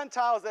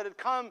Gentiles that had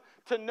come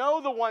to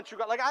know the one true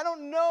God. Like, I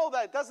don't know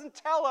that. It doesn't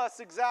tell us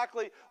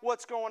exactly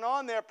what's going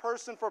on there,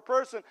 person for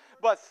person.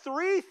 But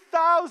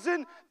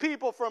 3,000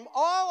 people from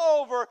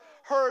all over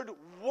heard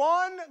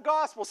one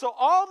gospel. So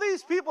all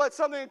these people had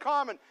something in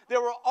common. They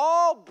were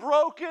all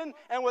broken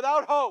and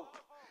without hope.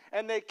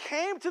 And they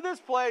came to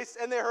this place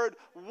and they heard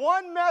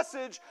one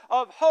message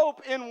of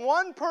hope in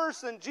one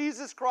person,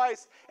 Jesus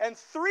Christ, and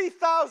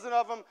 3,000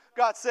 of them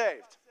got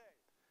saved.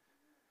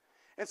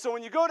 And so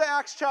when you go to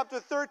Acts chapter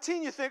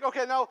 13, you think,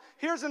 okay, now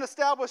here's an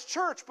established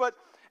church, but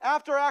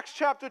after Acts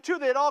chapter 2,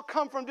 they had all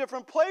come from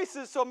different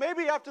places, so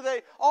maybe after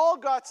they all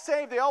got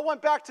saved, they all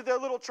went back to their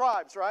little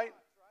tribes, right?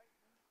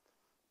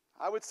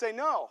 I would say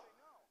no.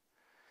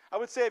 I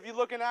would say if you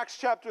look in Acts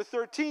chapter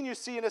 13, you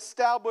see an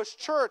established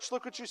church.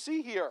 Look what you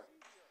see here.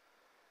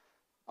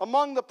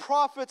 Among the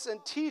prophets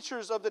and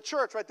teachers of the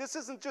church, right? This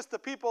isn't just the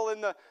people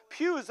in the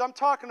pews. I'm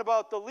talking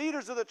about the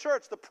leaders of the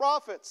church, the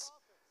prophets,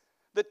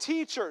 the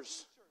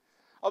teachers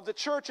of the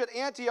church at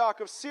Antioch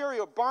of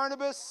Syria.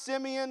 Barnabas,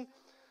 Simeon,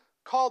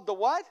 called the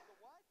what?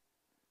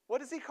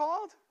 What is he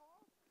called?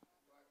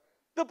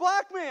 The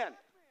black man.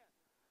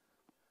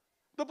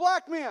 The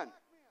black man.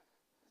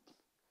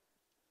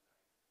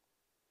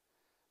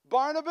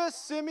 Barnabas,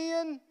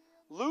 Simeon,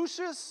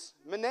 Lucius,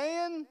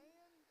 Manaen,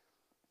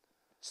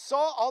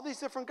 Saul, all these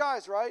different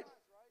guys, right?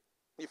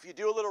 If you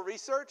do a little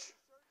research,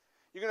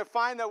 you're going to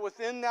find that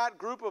within that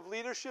group of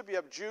leadership, you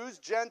have Jews,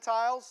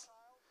 Gentiles,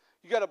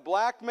 you got a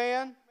black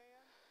man,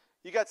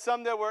 you got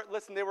some that were,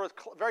 listen, they were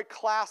very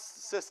class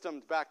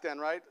systemed back then,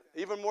 right?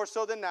 Even more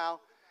so than now.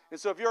 And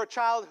so if you're a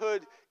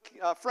childhood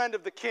friend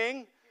of the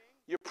king,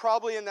 you're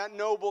probably in that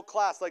noble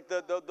class. Like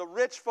the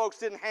rich folks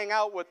didn't hang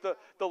out with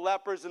the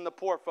lepers and the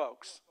poor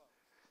folks.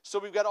 So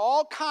we've got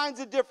all kinds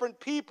of different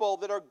people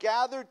that are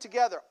gathered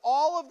together.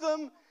 All of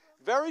them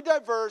very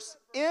diverse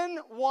in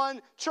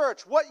one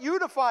church. What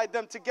unified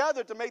them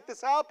together to make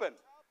this happen?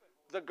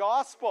 The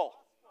gospel.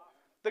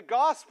 The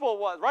gospel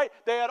was, right?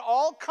 They had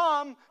all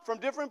come from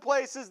different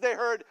places. They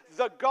heard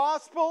the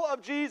gospel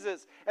of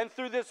Jesus. And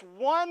through this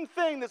one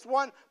thing, this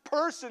one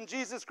person,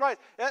 Jesus Christ,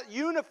 that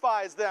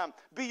unifies them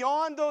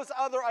beyond those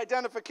other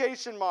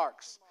identification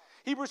marks.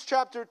 Hebrews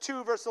chapter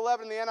 2, verse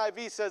 11, the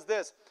NIV says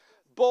this,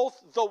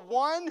 both the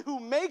one who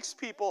makes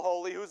people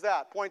holy, who's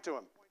that? Point to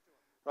him.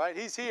 Right?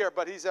 He's here,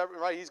 but he's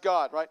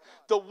God, right?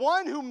 The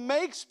one who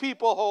makes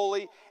people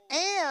holy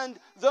and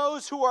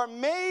those who are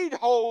made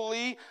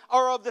holy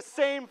are of the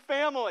same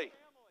family.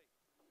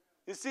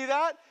 You see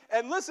that?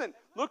 And listen,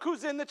 look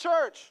who's in the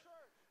church.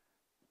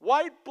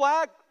 White,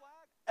 black,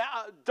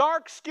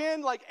 dark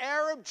skinned, like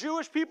Arab,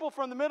 Jewish people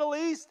from the Middle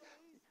East,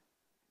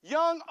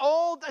 young,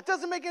 old, it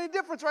doesn't make any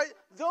difference, right?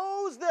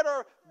 Those that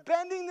are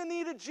bending the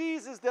knee to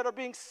Jesus, that are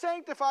being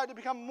sanctified to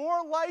become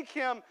more like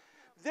him,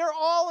 they're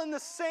all in the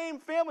same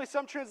family.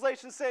 Some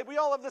translations say we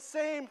all have the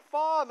same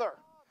Father.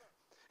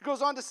 It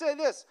goes on to say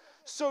this.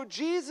 So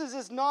Jesus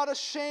is not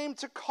ashamed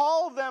to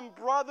call them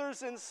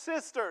brothers and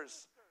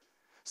sisters.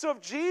 So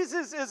if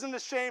Jesus isn't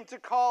ashamed to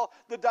call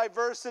the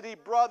diversity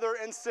brother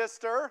and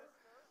sister,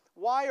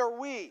 why are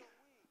we?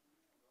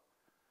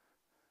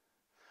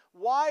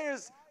 Why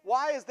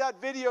is that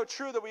video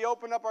true that we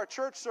open up our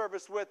church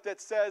service with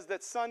that says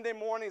that Sunday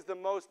morning is the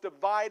most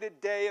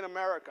divided day in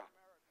America?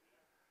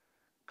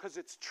 Because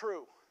it's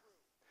true.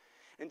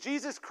 And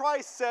Jesus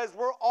Christ says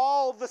we're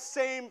all the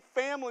same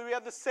family. We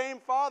have the same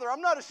Father.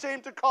 I'm not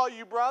ashamed to call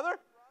you brother.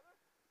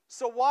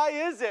 So why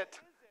is it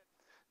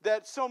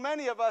that so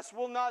many of us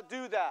will not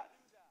do that?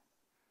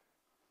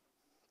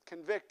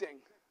 Convicting.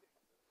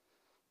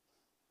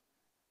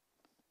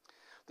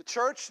 The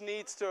church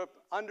needs to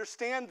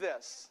understand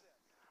this.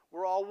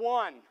 We're all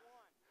one.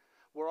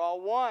 We're all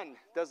one.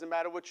 Doesn't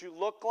matter what you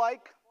look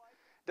like.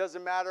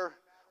 Doesn't matter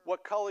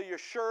what color your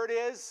shirt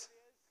is.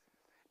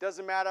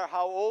 Doesn't matter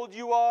how old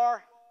you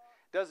are.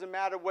 Doesn't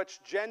matter which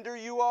gender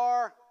you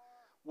are.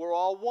 We're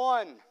all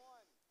one.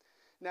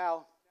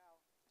 Now,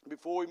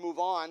 before we move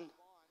on,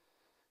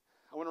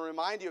 I want to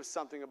remind you of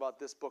something about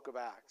this book of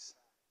Acts.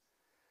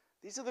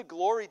 These are the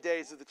glory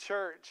days of the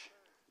church,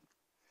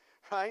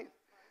 right?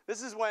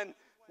 This is when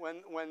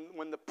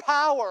the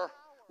power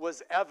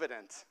was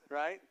evident,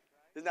 right?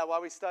 Isn't that why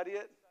we study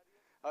it?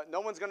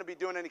 No one's going to be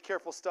doing any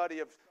careful study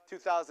of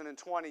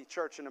 2020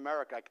 church in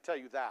America, I can tell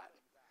you that.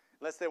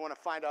 Unless they want to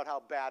find out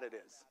how bad it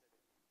is.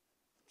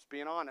 Just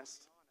being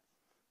honest,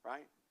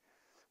 right?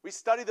 We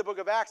study the book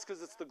of Acts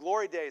because it's the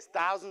glory days.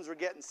 Thousands were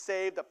getting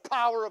saved. The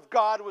power of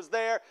God was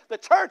there. The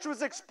church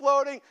was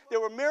exploding. There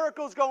were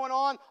miracles going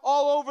on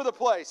all over the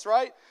place,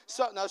 right?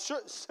 So, now,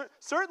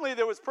 certainly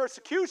there was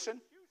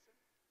persecution.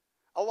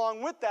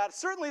 Along with that,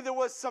 certainly there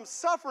was some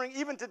suffering,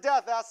 even to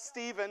death. Ask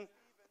Stephen,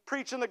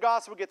 preaching the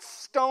gospel, gets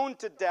stoned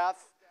to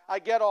death. I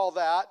get all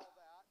that.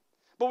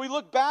 But we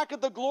look back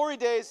at the glory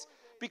days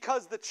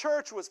because the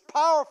church was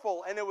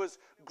powerful and it was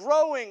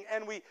growing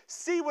and we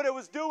see what it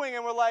was doing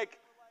and we're like,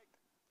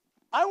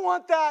 I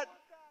want that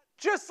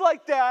just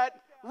like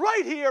that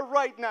right here,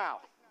 right now.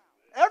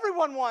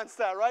 Everyone wants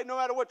that, right? No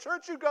matter what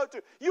church you go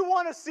to, you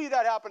want to see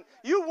that happen.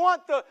 You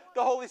want the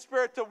Holy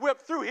Spirit to whip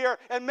through here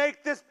and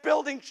make this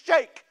building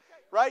shake,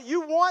 right?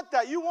 You want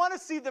that. You want to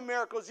see the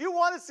miracles. You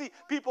want to see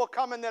people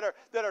coming that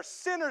are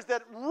sinners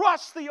that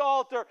rush the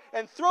altar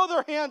and throw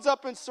their hands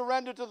up and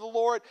surrender to the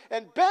Lord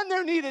and bend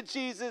their knee to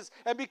Jesus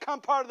and become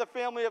part of the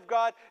family of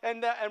God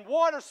and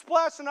water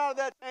splashing out of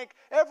that tank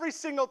every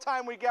single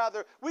time we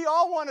gather. We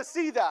all want to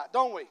see that,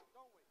 don't we?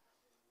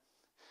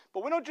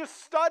 But we don't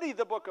just study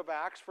the book of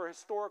Acts for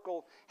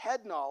historical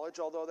head knowledge,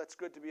 although that's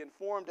good to be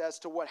informed as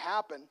to what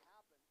happened.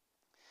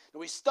 And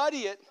we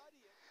study it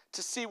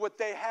to see what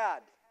they had,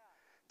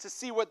 to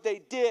see what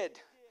they did,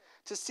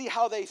 to see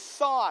how they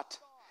thought.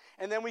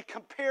 And then we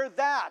compare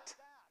that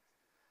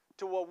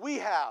to what we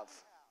have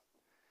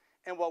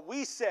and what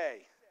we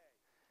say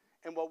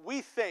and what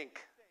we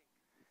think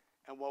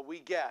and what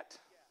we get.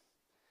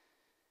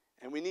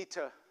 And we need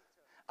to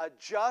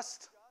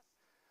adjust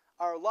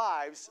our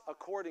lives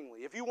accordingly.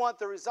 If you want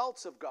the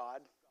results of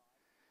God,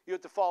 you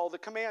have to follow the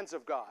commands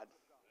of God.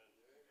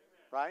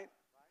 Right?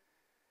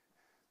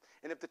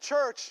 And if the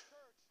church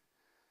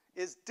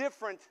is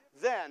different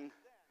then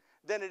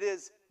than it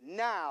is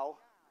now,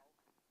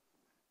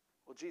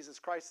 well, Jesus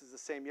Christ is the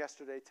same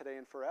yesterday, today,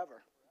 and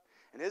forever.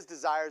 And his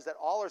desire is that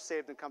all are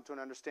saved and come to an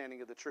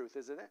understanding of the truth,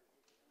 isn't it?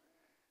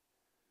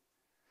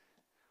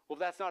 Well, if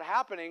that's not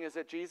happening, is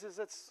it Jesus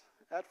that's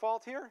at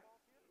fault here?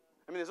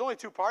 I mean, there's only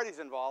two parties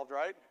involved,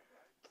 right?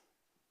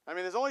 I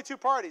mean, there's only two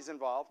parties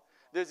involved.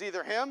 There's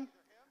either him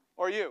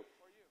or you,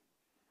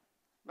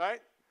 right?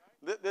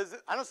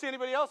 I don't see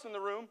anybody else in the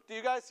room. Do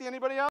you guys see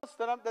anybody else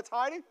that's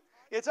hiding?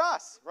 It's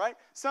us, right?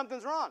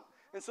 Something's wrong.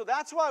 And so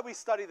that's why we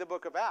study the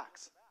book of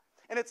Acts.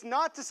 And it's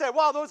not to say,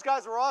 wow, those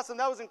guys were awesome.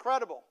 That was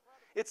incredible.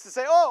 It's to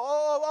say,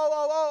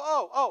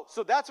 oh.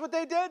 So that's what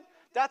they did?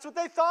 That's what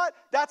they thought?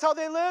 That's how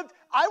they lived?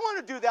 I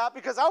want to do that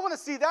because I want to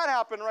see that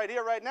happen right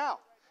here, right now.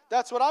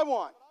 That's what I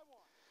want.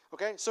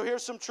 Okay, so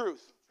here's some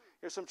truth.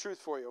 Here's some truth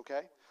for you,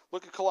 okay?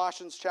 Look at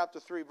Colossians chapter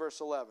 3, verse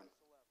 11.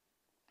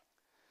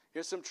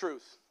 Here's some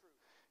truth.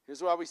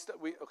 Here's why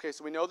okay,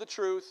 so we know the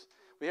truth.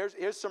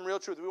 Here's some real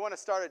truth. We want to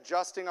start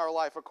adjusting our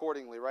life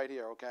accordingly right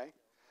here, okay?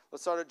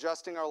 Let's start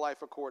adjusting our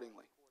life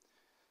accordingly.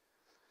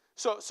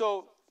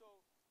 So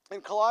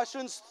in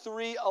Colossians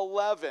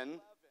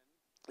 3:11,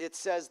 it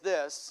says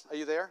this. Are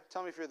you there?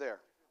 Tell me if you're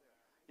there.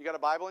 You got a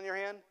Bible in your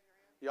hand?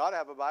 You ought to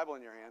have a Bible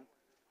in your hand.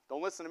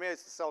 Don't listen to me. I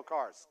used to sell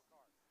cars.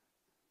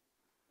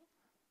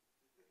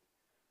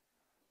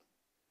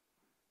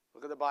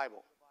 Look at the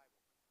Bible.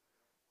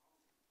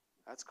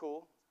 That's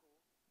cool.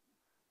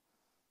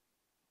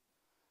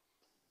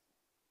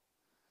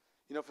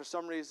 You know, for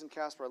some reason,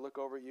 Casper, I look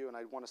over at you and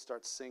I want to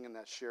start singing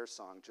that Cher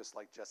song just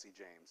like Jesse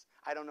James.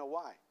 I don't know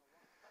why.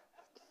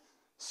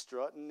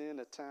 Strutting in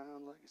a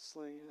town like you're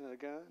slinging a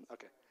gun.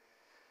 Okay.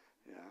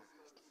 Yeah.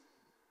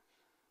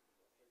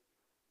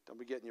 Don't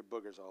be getting your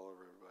boogers all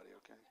over everybody,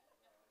 okay?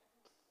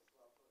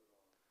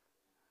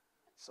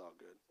 It's all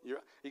good.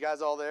 You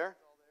guys all there?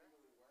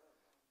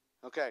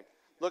 Okay.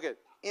 Look at,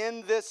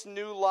 in this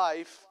new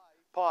life,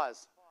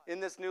 pause. In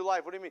this new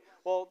life, what do you mean?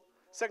 Well,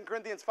 2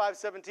 Corinthians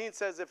 5:17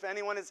 says if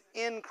anyone is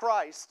in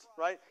Christ,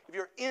 right? If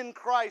you're in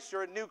Christ,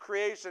 you're a new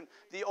creation.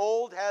 The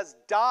old has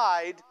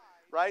died,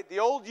 right? The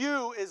old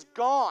you is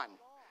gone.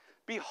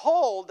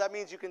 Behold, that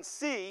means you can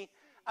see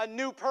a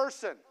new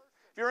person.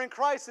 If you're in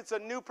Christ, it's a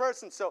new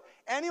person. So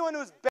anyone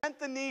who's bent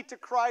the knee to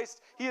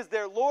Christ, he is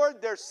their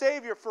Lord, their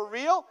Savior for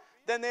real,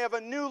 then they have a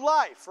new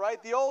life,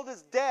 right? The old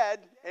is dead,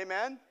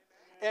 amen?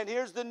 And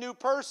here's the new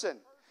person,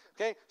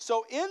 okay?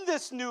 So in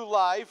this new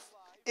life,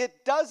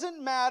 it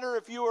doesn't matter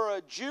if you are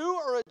a Jew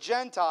or a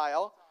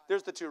Gentile.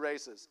 There's the two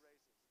races.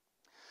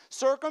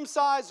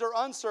 Circumcised or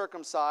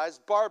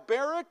uncircumcised,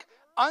 barbaric,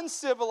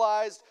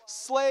 uncivilized,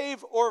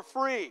 slave or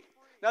free.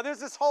 Now there's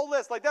this whole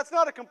list. Like that's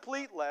not a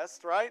complete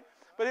list, right?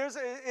 But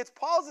it's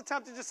Paul's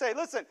attempt to just say,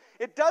 listen,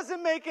 it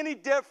doesn't make any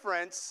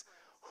difference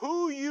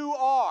who you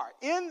are.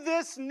 In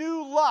this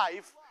new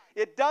life,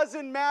 it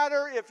doesn't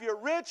matter if you're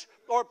rich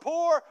or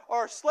poor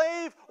or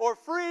slave or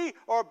free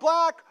or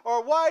black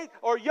or white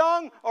or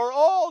young or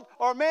old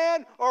or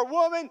man or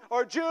woman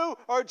or Jew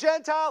or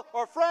Gentile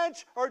or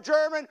French or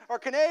German or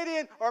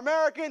Canadian or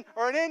American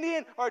or an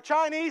Indian or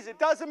Chinese. It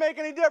doesn't make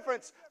any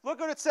difference. Look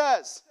what it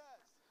says.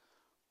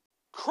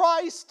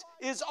 Christ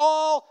is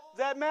all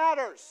that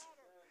matters.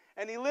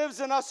 And he lives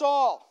in us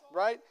all,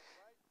 right?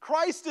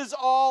 Christ is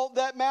all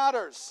that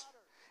matters.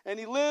 And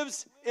he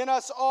lives in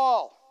us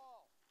all.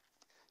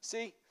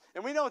 See?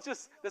 And we know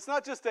that's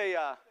not just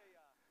a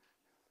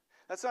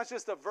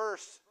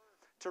verse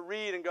to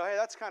read and go, hey,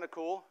 that's kind of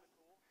cool.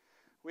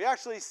 We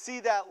actually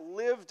see that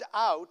lived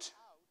out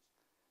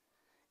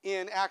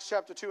in Acts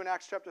chapter 2 and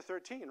Acts chapter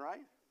 13,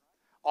 right?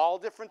 All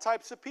different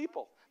types of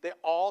people. They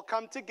all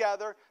come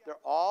together. They're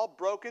all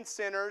broken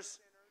sinners.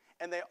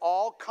 And they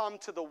all come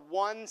to the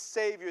one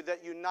Savior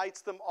that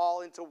unites them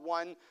all into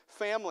one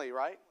family,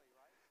 right?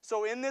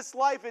 So in this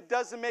life, it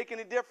doesn't make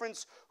any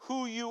difference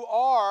who you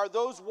are.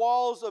 Those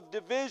walls of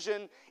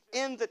division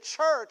in the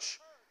church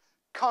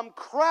come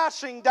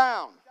crashing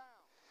down.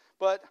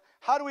 But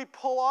how do we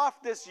pull off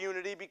this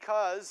unity?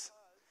 Because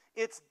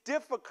it's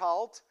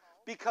difficult.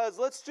 Because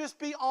let's just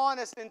be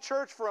honest in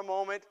church for a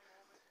moment.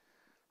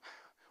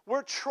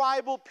 We're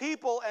tribal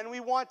people and we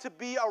want to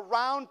be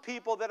around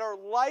people that are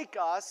like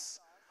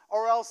us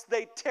or else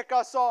they tick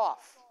us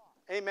off.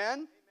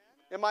 Amen?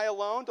 Am I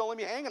alone? Don't let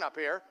me hanging up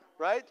here,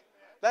 right?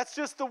 That's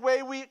just the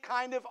way we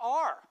kind of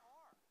are.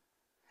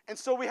 And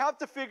so we have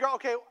to figure out,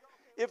 okay,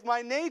 if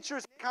my nature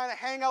is to kind of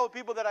hang out with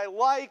people that I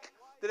like,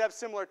 that have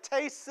similar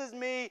tastes as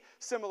me,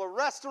 similar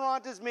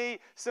restaurant as me,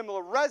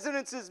 similar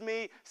residence as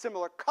me,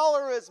 similar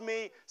color as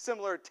me,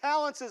 similar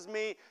talents as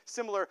me,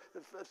 similar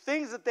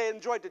things that they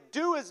enjoy to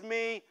do as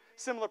me,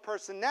 similar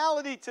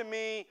personality to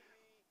me,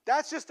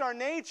 that's just our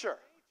nature.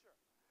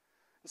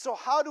 And so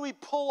how do we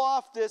pull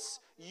off this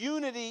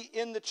unity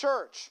in the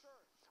church?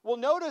 Well,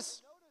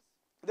 notice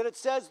that it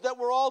says that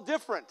we're all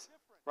different,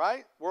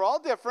 right? We're all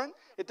different.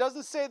 It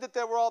doesn't say that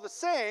we're all the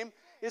same.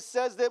 It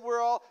says that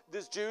we're all,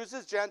 there's Jews,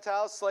 there's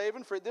Gentiles, slave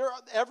and free.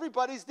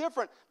 Everybody's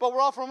different, but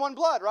we're all from one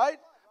blood, right?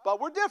 But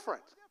we're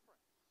different.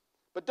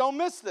 But don't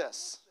miss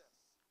this.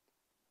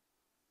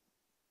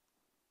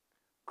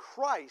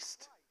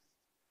 Christ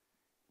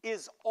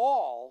is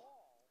all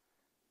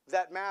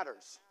that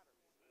matters.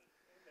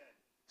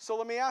 So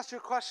let me ask you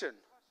a question.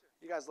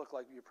 You guys look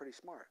like you're pretty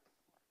smart.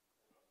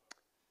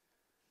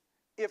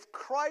 If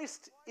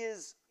Christ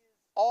is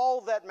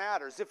all that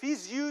matters, if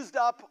he's used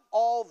up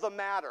all the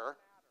matter,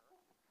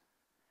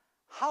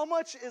 how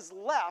much is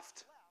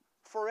left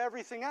for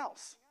everything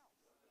else?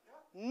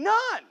 None.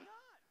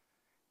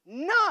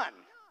 None.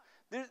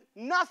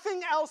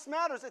 Nothing else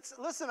matters.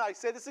 Listen, I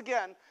say this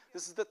again.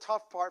 This is the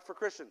tough part for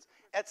Christians.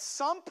 At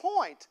some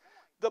point,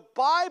 the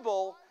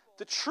Bible,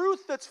 the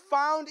truth that's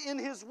found in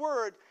his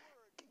word,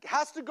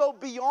 has to go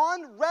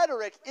beyond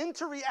rhetoric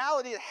into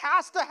reality. It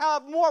has to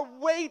have more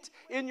weight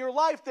in your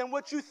life than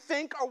what you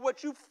think or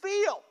what you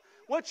feel.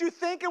 What you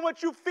think and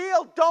what you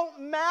feel don't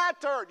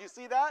matter. Do you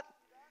see that?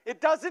 It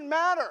doesn't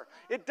matter.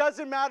 It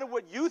doesn't matter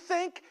what you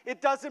think.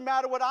 It doesn't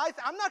matter what I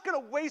think. I'm not going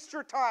to waste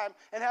your time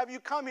and have you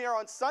come here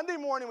on Sunday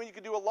morning when you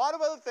can do a lot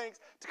of other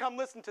things to come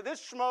listen to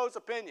this schmo's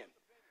opinion.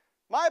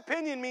 My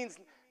opinion means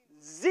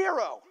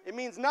zero. It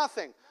means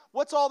nothing.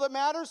 What's all that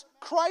matters?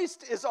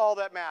 Christ is all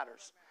that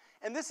matters.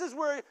 And this is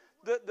where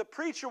the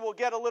preacher will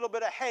get a little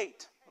bit of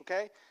hate,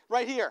 okay?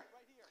 Right here.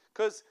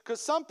 Because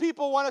some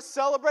people want to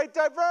celebrate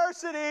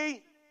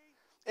diversity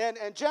and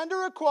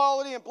gender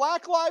equality and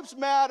Black Lives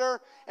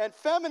Matter and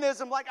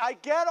feminism. Like, I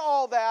get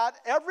all that.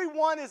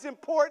 Everyone is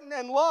important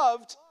and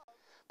loved.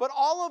 But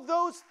all of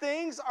those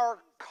things are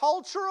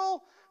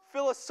cultural,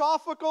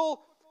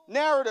 philosophical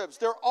narratives.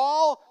 They're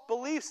all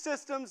belief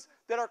systems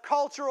that are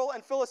cultural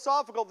and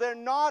philosophical. They're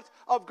not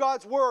of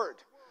God's word.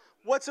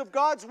 What's of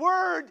God's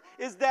word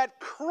is that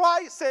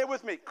Christ, say it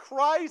with me,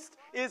 Christ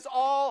is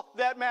all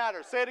that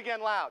matters. Say it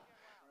again loud.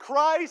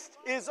 Christ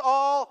is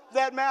all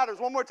that matters.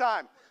 One more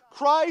time.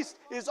 Christ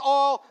is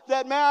all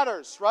that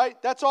matters,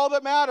 right? That's all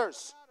that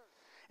matters.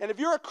 And if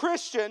you're a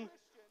Christian,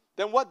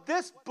 then what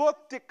this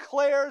book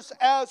declares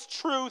as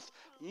truth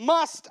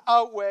must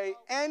outweigh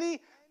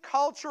any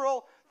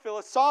cultural,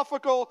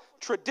 philosophical,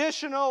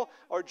 traditional,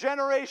 or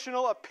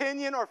generational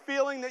opinion or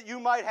feeling that you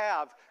might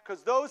have.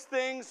 Because those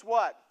things,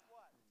 what?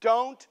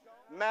 Don't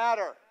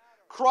matter.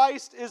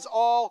 Christ is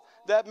all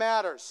that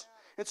matters.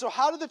 And so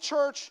how did the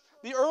church,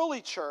 the early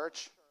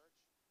church,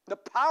 the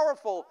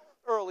powerful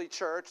early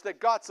church that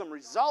got some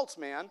results,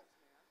 man,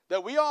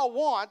 that we all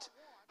want,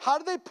 how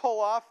did they pull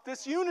off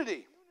this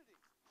unity?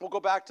 We'll go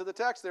back to the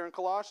text there in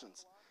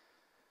Colossians.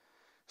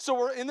 So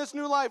we're in this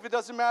new life. It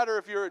doesn't matter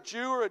if you're a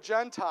Jew or a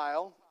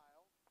Gentile,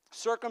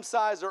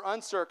 circumcised or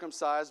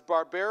uncircumcised,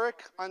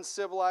 barbaric,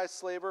 uncivilized,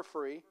 slave or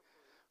free.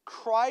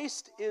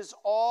 Christ is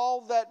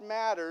all that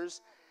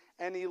matters,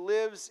 and he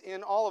lives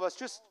in all of us.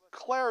 Just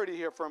clarity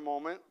here for a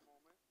moment.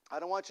 I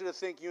don't want you to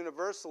think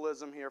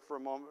universalism here for a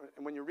moment.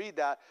 And when you read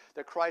that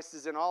Christ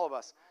is in all of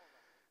us.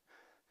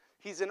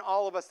 He's in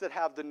all of us that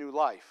have the new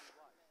life.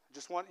 I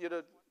just want you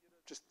to,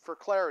 just for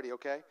clarity,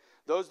 okay?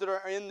 Those that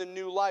are in the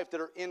new life, that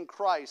are in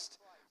Christ,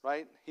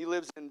 right? He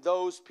lives in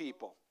those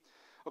people.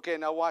 Okay,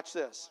 now watch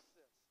this.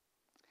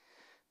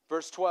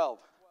 Verse 12.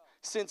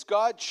 Since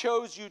God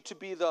chose you to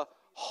be the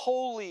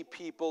holy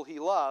people he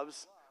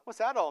loves, what's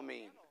that all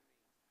mean?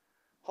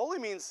 Holy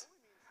means,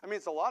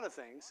 it's a lot of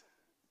things.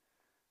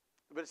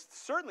 But it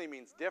certainly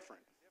means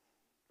different,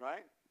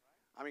 right?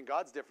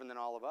 God's different than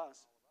all of us.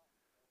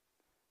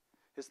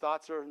 His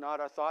thoughts are not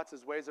our thoughts.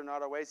 His ways are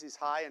not our ways. He's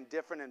high and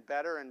different and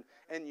better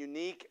and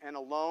unique and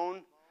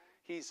alone.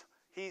 He's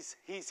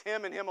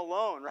him and him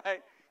alone,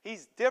 right?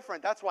 He's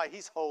different. That's why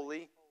he's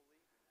holy.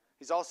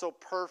 He's also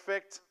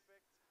perfect.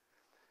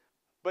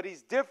 But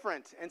he's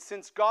different. And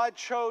since God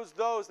chose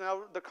those,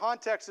 now the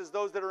context is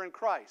those that are in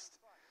Christ.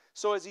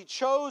 So as he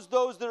chose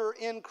those that are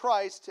in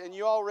Christ, and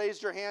you all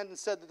raised your hand and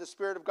said that the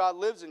Spirit of God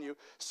lives in you,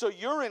 so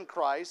you're in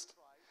Christ.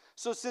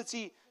 So since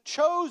he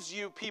chose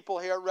you people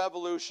here at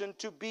Revolution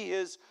to be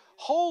his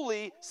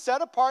holy,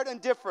 set apart, and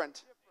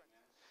different,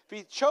 if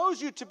he chose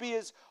you to be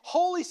his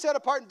holy, set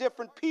apart, and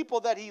different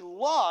people that he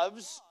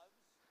loves,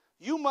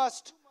 you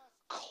must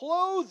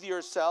clothe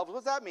yourselves.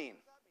 What does that mean?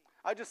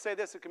 I just say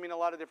this, it can mean a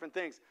lot of different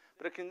things,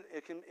 but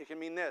it can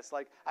mean this.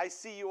 Like, I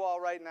see you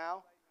all right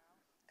now,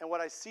 and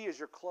what I see is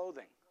your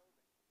clothing.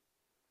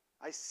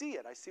 I see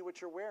it. I see what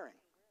you're wearing,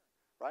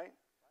 right?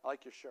 I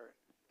like your shirt.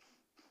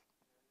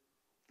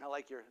 I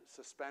like your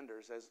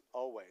suspenders, as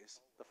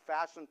always. The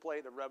fashion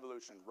plate of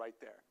Revolution right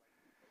there.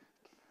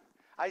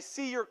 I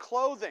see your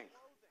clothing.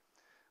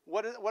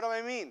 What do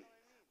I mean?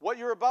 What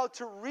you're about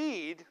to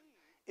read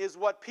is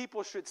what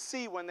people should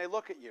see when they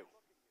look at you.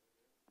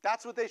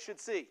 That's what they should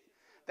see.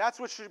 That's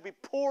what should be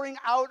pouring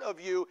out of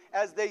you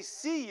as they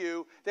see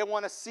you. They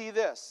want to see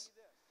this.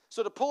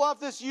 So to pull off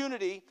this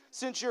unity,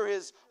 since you're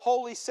his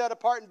holy, set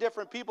apart, and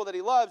different people that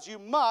he loves, you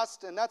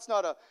must, and that's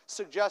not a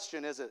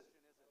suggestion, is it?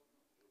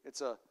 It's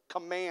a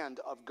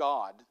command of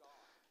God.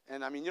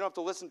 And you don't have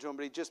to listen to him,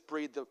 but he just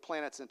breathed the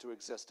planets into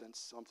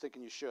existence, so I'm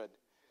thinking you should.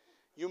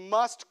 You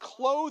must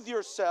clothe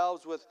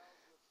yourselves with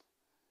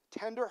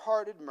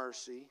tender-hearted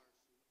mercy.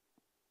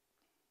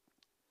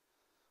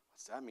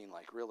 What's that mean?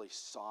 Like really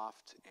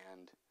soft,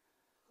 and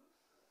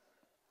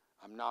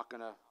I'm not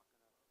going to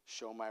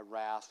show my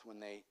wrath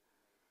when they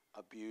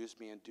abuse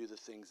me and do the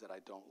things that I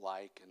don't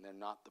like, and they're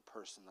not the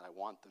person that I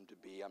want them to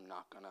be. I'm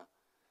not going to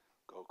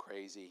go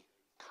crazy.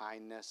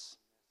 Kindness,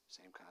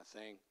 same kind of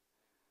thing.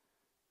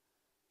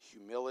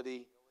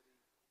 Humility.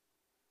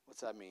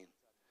 What's that mean?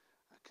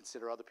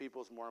 consider other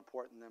people as more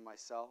important than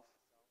myself.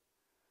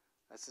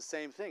 That's the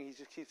same thing. He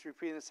just keeps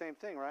repeating the same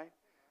thing, right?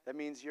 That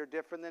means you're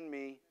different than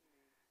me.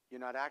 You're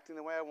not acting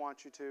the way I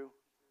want you to.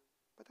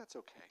 But that's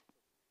okay.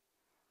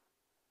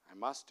 I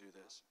must do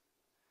this.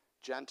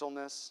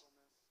 Gentleness,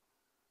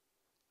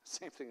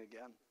 same thing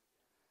again.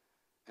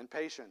 And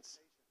patience,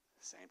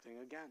 same thing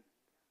again.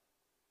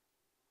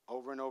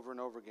 Over and over and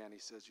over again, he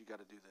says, you got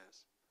to do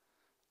this.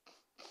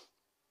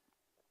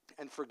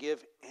 And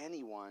forgive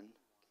anyone.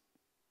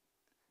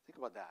 Think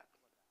about that.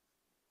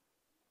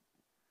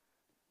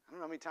 I don't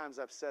know how many times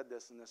I've said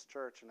this in this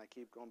church, and I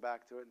keep going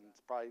back to it, and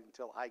it's probably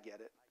until I get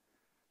it.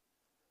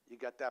 You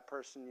got that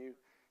person you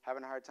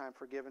having a hard time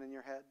forgiving in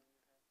your head?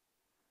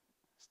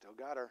 Still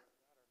got her.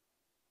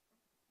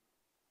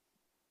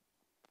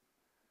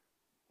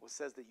 Well, it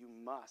says that you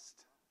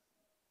must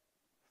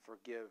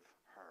forgive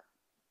her.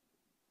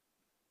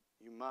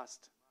 You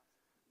must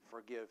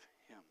forgive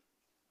him.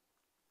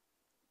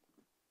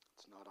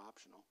 It's not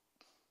optional.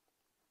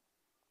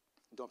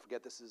 Don't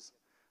forget, this is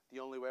the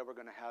only way we're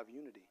going to have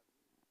unity.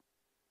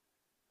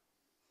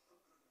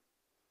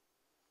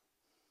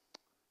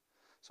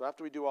 So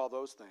after we do all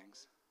those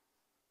things,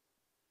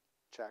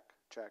 check,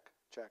 check,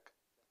 check.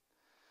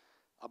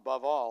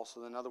 Above all,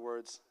 so in other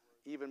words,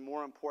 even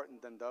more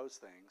important than those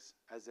things,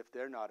 as if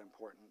they're not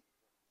important,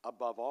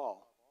 above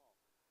all,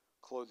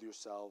 clothe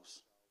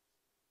yourselves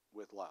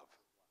with love.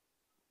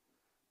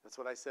 That's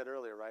what I said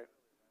earlier, right?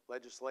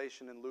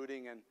 Legislation and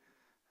looting and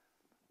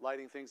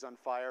lighting things on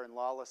fire and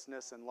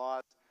lawlessness and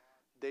laws,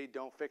 they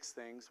don't fix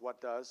things.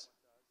 What does?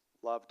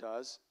 Love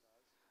does.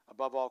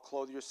 Above all,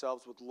 clothe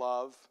yourselves with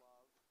love.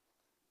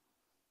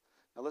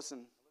 Now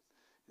listen,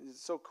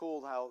 it's so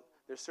cool how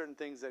there's certain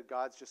things that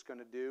God's just going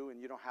to do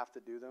and you don't have to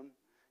do them.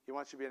 He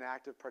wants you to be an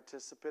active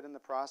participant in the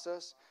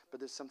process, but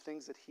there's some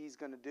things that he's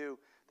going to do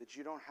that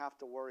you don't have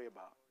to worry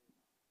about.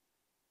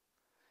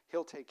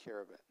 He'll take care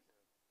of it.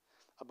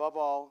 Above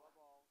all,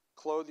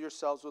 clothe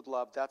yourselves with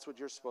love. That's what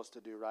you're supposed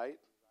to do, right?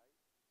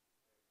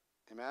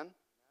 Amen?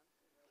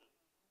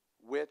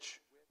 Which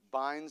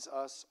binds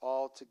us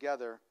all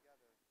together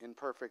in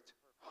perfect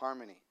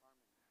harmony.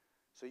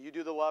 So you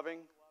do the loving,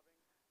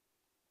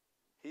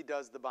 he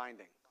does the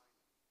binding.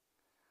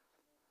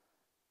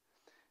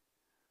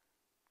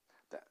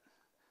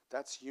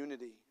 That's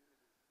unity.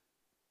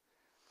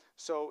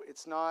 So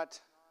it's not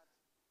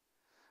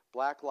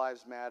Black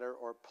Lives Matter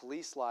or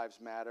Police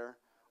Lives Matter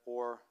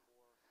or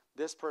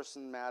this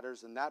person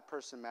matters and that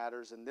person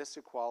matters and this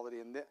equality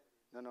and this.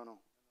 No.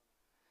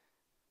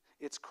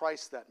 It's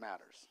Christ that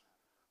matters.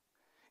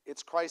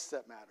 It's Christ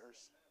that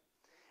matters.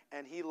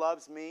 And he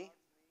loves me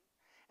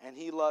and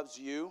he loves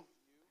you.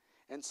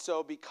 And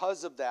so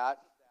because of that,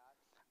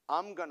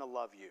 I'm going to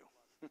love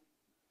you.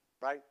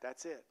 Right?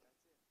 That's it.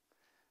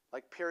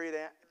 Like period,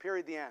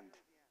 the end.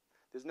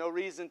 There's no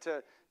reason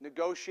to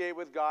negotiate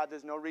with God.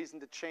 There's no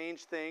reason to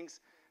change things.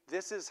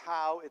 This is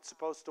how it's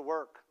supposed to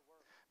work.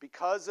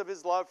 Because of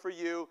his love for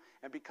you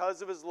and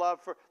because of his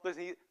love for...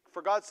 Listen,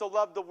 for God so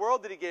loved the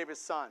world that he gave his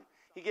son.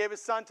 He gave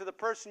his son to the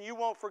person you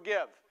won't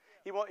forgive.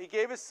 He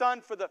gave his son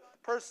for the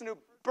person who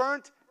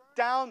burnt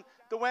down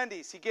the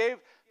Wendy's. He gave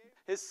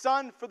his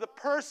son for the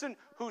person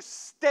who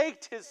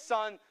staked his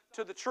son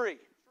to the tree.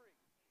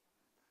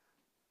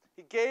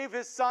 He gave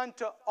his son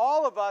to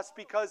all of us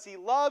because he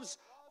loves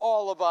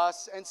all of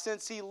us. And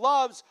since he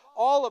loves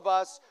all of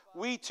us,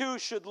 we too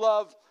should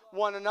love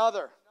one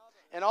another.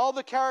 And all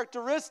the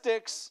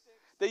characteristics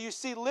that you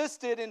see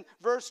listed in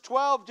verse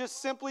 12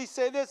 just simply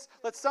say this.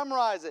 Let's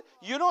summarize it.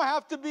 You don't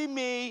have to be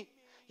me.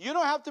 You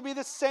don't have to be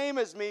the same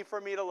as me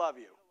for me to love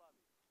you.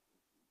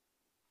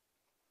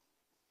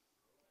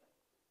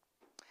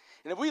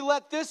 And if we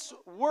let this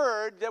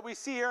word that we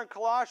see here in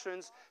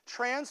Colossians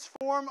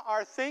transform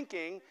our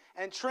thinking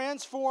and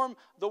transform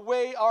the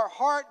way our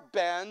heart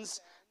bends,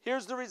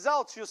 here's the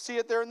results. You'll see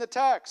it there in the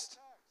text.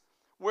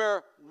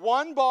 Where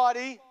one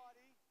body, you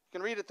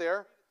can read it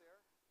there,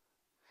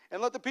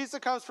 and let the peace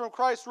that comes from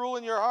Christ rule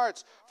in your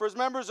hearts. For as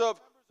members of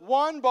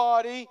one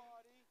body,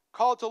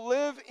 called to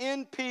live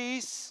in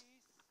peace.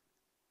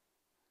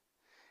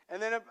 And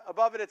then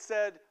above it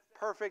said,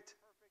 perfect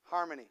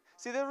harmony.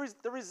 See,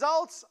 the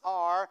results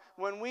are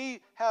when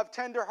we have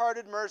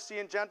tender-hearted mercy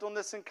and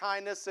gentleness and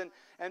kindness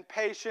and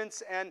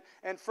patience and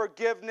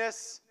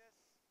forgiveness,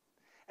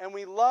 and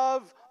we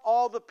love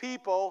all the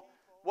people,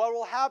 what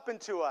will happen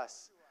to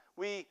us?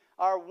 We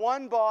are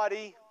one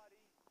body,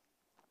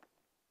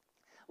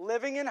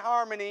 living in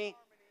harmony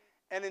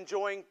and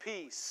enjoying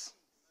peace.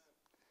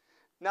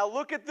 Now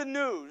look at the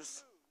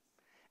news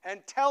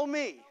and tell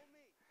me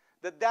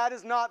that that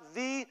is not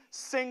the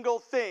single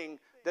thing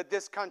that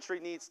this country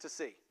needs to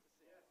see.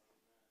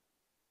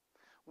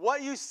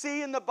 What you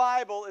see in the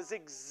Bible is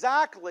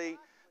exactly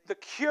the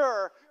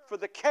cure for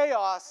the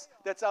chaos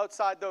that's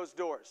outside those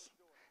doors.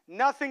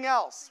 Nothing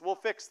else will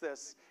fix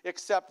this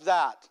except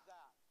that.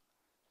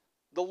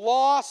 The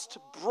lost,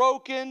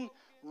 broken,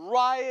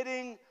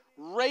 rioting,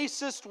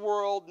 racist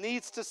world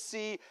needs to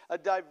see a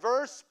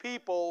diverse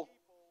people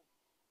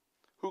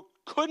who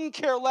couldn't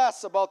care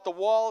less about the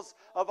walls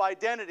of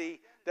identity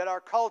that our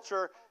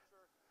culture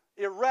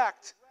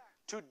erect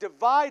to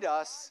divide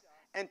us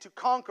and to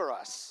conquer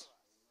us.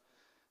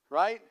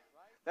 Right?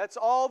 That's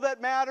all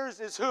that matters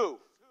is who?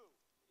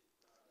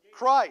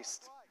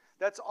 Christ.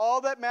 That's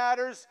all that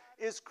matters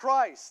is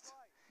Christ.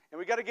 And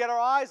we got to get our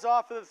eyes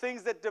off of the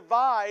things that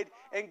divide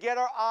and get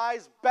our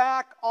eyes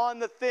back on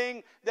the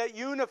thing that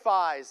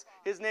unifies.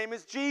 His name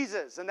is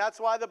Jesus. And that's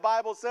why the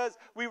Bible says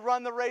we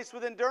run the race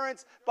with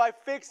endurance by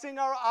fixing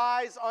our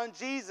eyes on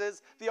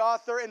Jesus, the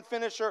author and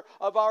finisher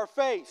of our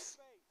faith.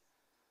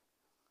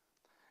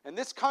 And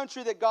this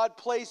country that God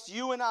placed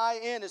you and I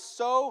in is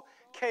so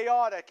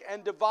chaotic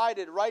and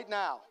divided right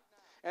now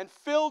and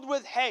filled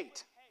with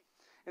hate.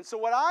 And so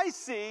what I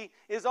see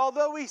is,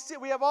 although we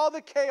have all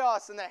the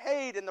chaos and the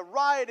hate and the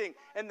rioting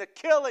and the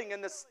killing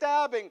and the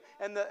stabbing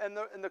and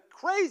the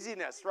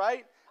craziness,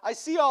 right? I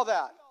see all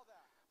that.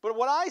 But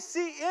what I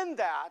see in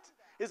that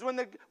is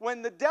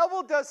when the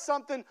devil does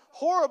something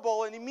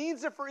horrible and he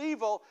means it for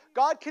evil,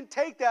 God can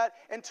take that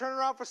and turn it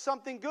around for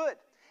something good.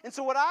 And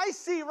so what I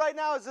see right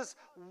now is this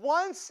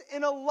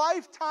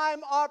once-in-a-lifetime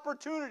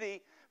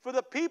opportunity for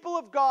the people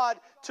of God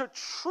to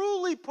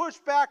truly push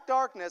back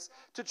darkness,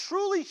 to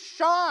truly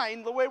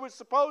shine the way we're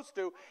supposed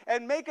to,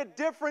 and make a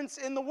difference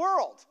in the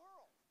world.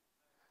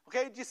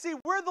 Okay, do you see?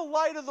 We're the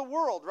light of the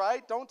world,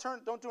 right? Don't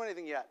do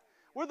anything yet.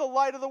 We're the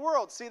light of the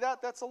world. See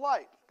that? That's a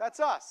light. That's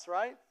us,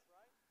 right?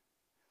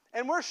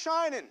 And we're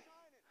shining.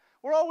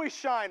 We're always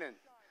shining.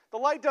 The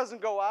light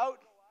doesn't go out.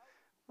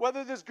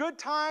 Whether there's good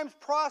times,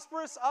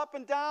 prosperous, up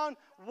and down,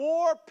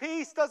 war,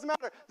 peace, doesn't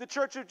matter. The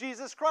Church of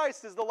Jesus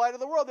Christ is the light of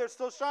the world. They're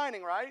still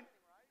shining, right?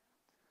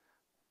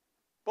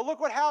 But look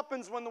what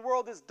happens when the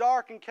world is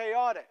dark and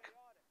chaotic.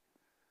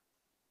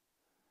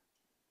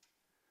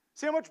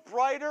 See how much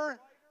brighter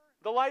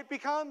the light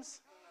becomes?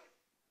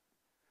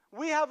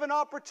 We have an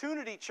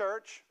opportunity,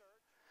 church.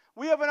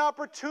 We have an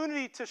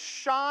opportunity to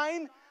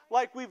shine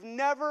like we've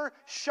never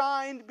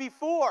shined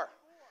before.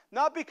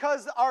 Not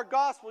because our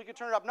gospel, you can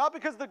turn it up, not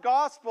because the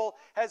gospel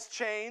has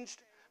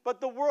changed, but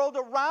the world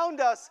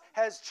around us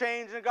has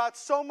changed and got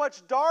so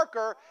much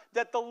darker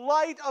that the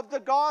light of the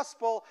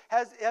gospel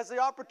has the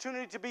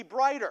opportunity to be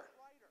brighter.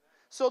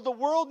 So the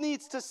world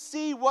needs to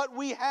see what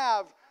we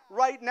have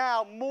right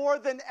now more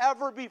than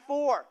ever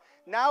before.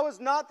 Now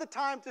is not the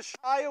time to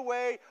shy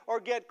away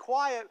or get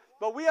quiet,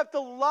 but we have to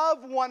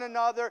love one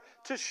another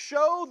to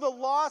show the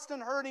lost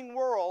and hurting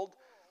world.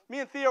 Me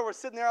and Theo were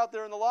sitting there out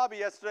there in the lobby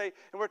yesterday,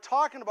 and we're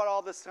talking about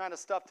all this kind of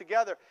stuff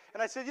together.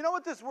 And I said, you know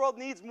what this world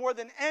needs more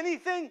than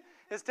anything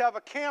is to have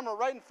a camera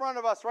right in front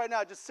of us right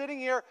now, just sitting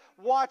here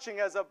watching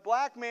as a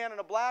black man and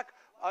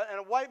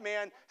a white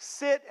man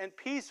sit and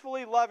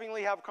peacefully,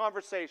 lovingly have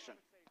conversation.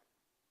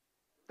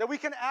 That we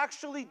can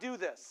actually do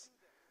this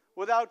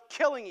without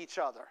killing each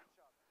other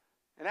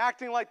and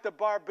acting like the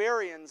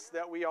barbarians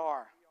that we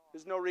are.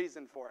 There's no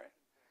reason for it.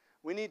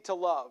 We need to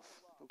love,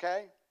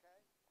 okay?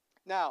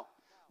 Now,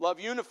 love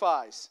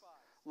unifies.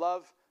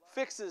 Love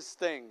fixes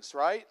things,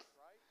 right?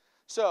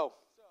 So,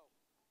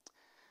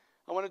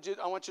 I want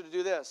you to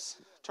do this.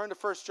 Turn to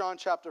 1 John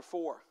chapter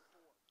 4.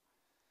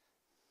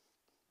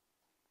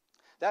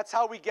 That's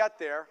how we get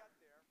there.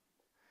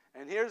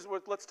 And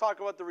let's talk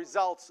about the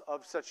results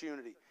of such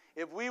unity.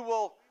 If we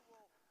will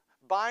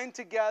bind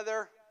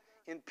together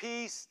in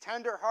peace,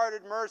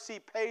 tender-hearted mercy,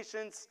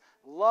 patience,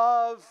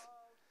 love,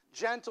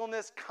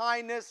 gentleness,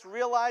 kindness,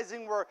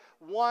 realizing we're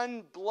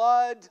one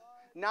blood,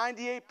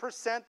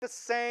 98% the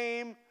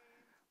same.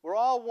 We're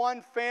all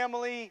one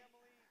family.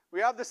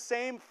 We have the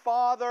same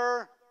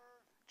Father.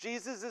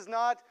 Jesus is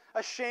not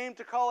ashamed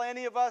to call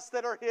any of us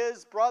that are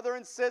his brother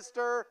and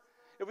sister.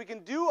 If we can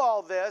do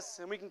all this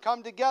and we can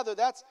come together,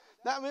 that's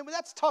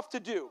tough to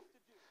do.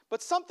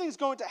 But something's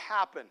going to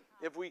happen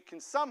if we can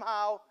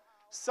somehow,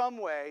 some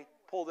way,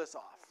 pull this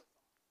off.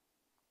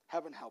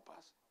 Heaven help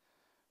us.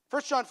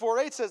 1 John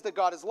 4:8 says that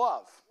God is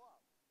love.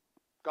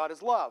 God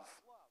is love.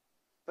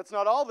 That's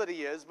not all that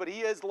he is, but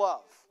he is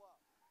love.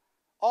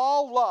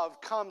 All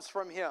love comes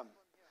from him.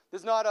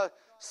 There's not a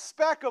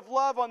speck of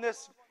love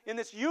in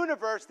this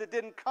universe that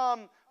didn't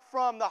come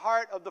from the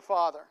heart of the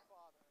Father.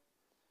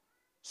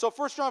 So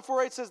 1 John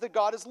 4:8 says that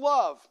God is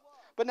love.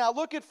 But now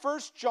look at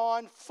 1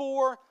 John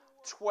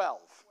 4:12.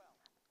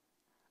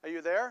 Are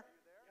you there?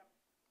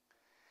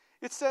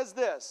 It says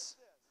this: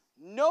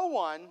 no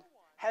one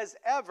has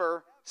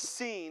ever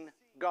seen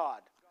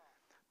God.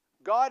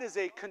 God is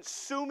a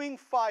consuming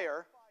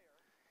fire,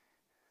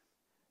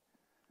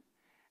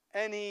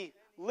 and he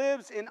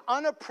lives in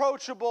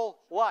unapproachable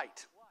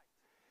light.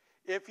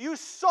 If you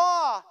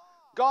saw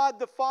God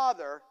the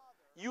Father,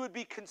 you would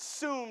be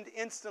consumed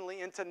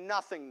instantly into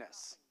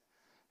nothingness.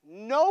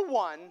 No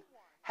one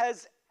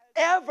has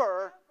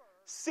ever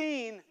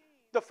seen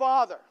the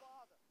Father.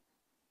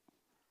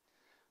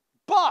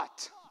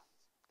 But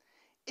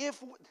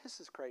this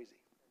is crazy.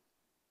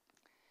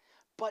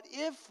 But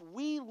if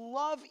we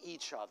love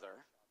each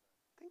other,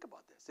 think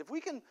about this. If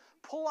we can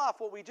pull off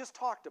what we just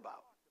talked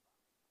about,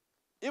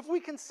 if we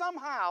can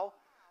somehow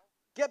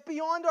get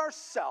beyond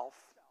ourselves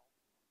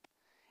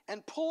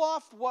and pull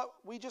off what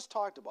we just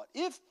talked about,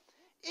 if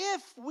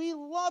we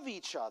love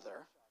each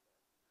other,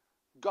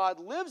 God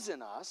lives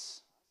in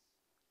us,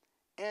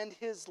 and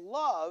his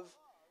love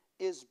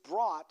is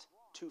brought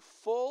to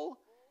full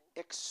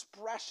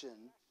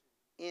expression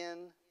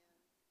in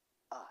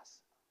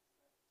us.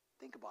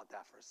 Think about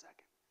that for a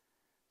second.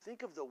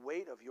 Think of the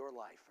weight of your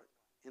life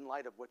in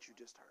light of what you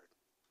just heard.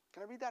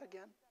 Can I read that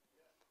again?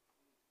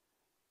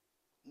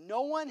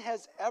 No one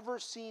has ever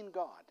seen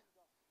God.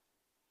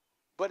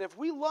 But if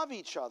we love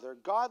each other,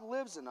 God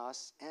lives in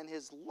us, and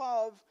his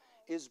love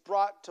is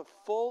brought to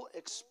full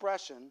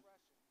expression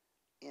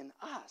in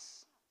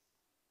us.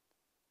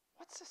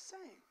 What's this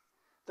saying?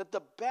 That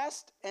the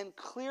best and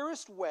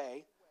clearest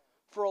way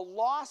for a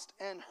lost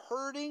and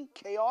hurting,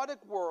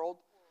 chaotic world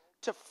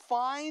to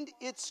find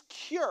its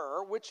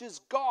cure, which is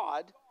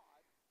God,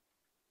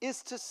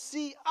 is to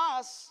see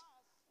us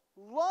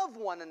love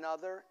one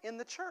another in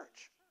the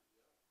church.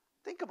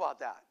 Think about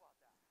that.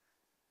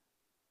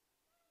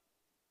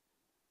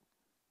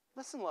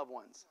 Listen, loved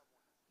ones.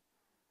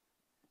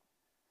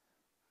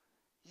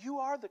 You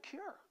are the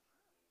cure.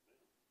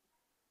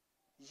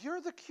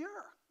 You're the cure.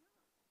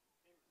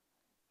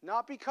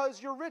 Not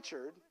because you're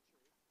Richard,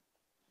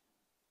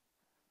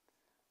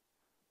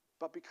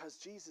 but because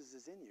Jesus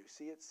is in you.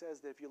 See, it says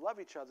that if you love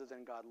each other,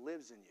 then God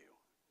lives in you.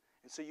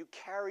 And so you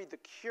carry the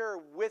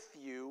cure with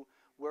you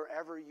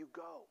wherever you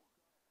go.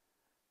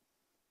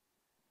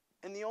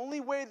 And the only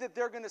way that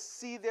they're going to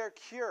see their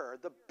cure,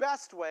 the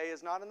best way,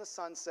 is not in the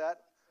sunset,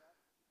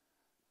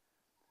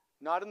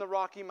 not in the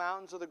Rocky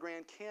Mountains or the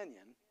Grand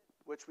Canyon,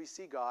 which we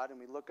see God, and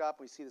we look up,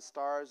 we see the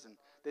stars, and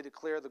they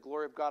declare the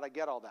glory of God. I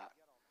get all that.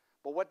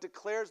 But what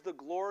declares the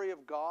glory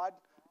of God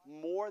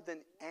more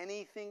than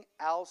anything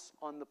else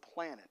on the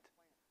planet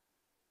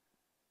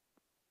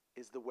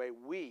is the way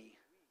we,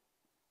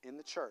 in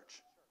the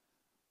church,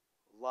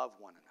 love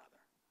one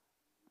another.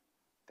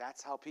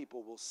 That's how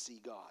people will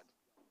see God.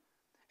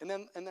 And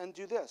then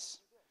do this.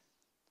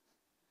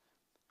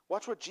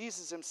 Watch what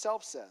Jesus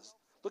himself says.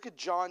 Look at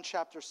John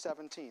chapter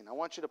 17. I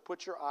want you to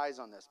put your eyes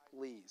on this,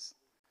 please.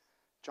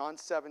 John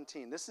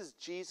 17. This is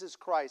Jesus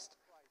Christ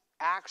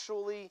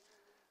actually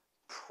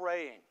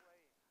praying,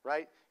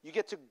 right? You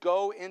get to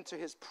go into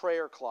his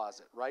prayer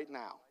closet right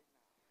now.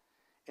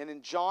 And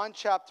in John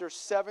chapter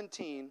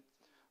 17,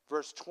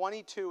 verse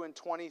 22 and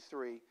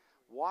 23,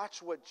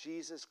 watch what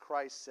Jesus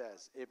Christ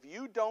says. If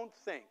you don't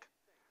think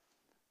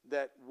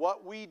that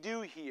what we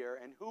do here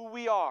and who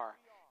we are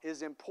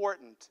is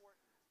important,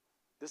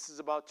 this is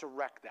about to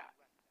wreck that.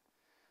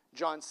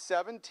 John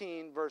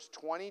 17, verse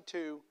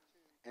 22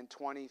 and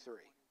 23.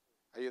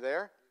 Are you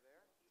there?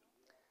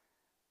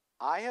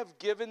 I have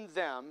given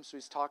them, so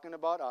he's talking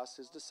about us,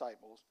 his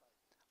disciples,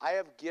 I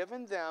have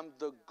given them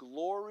the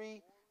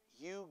glory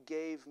you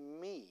gave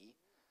me,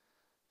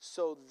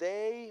 so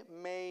they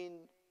may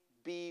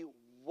be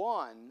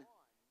one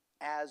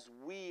as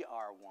we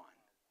are one.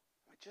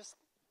 Just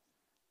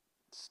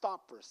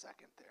stop for a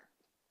second there.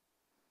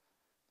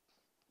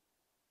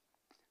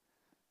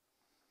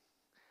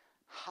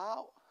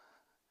 How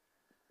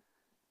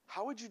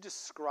would you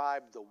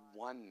describe the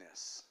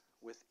oneness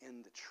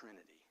within the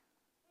Trinity?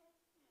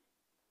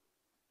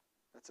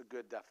 That's a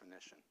good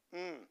definition.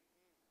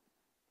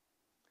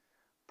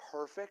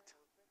 Perfect.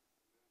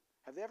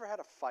 Have they ever had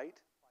a fight?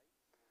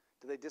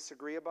 Do they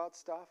disagree about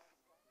stuff?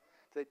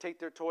 Do they take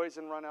their toys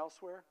and run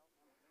elsewhere?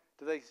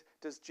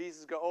 Does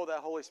Jesus go, oh, that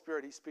Holy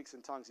Spirit, he speaks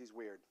in tongues, he's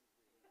weird?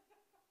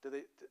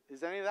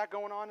 Is any of that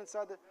going on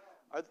inside?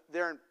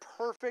 They're in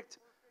perfect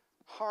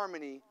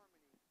harmony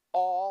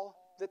all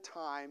the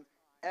time,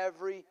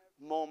 every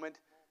moment,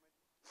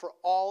 for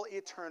all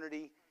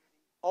eternity,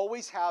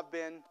 always have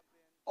been,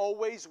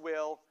 always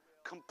will,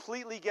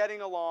 completely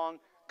getting along,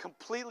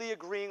 completely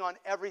agreeing on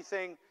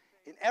everything,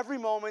 in every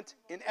moment,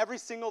 in every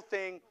single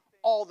thing,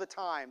 all the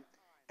time.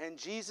 And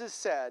Jesus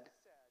said,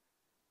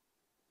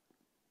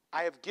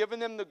 I have given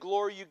them the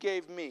glory you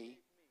gave me,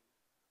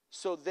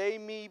 so they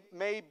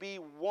may be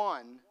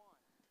one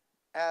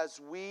as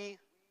we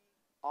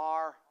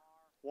are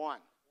one.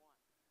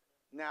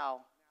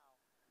 Now,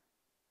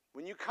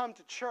 when you come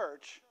to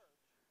church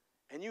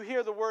and you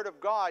hear the word of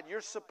God,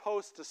 you're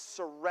supposed to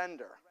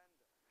surrender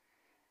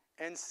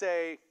and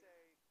say,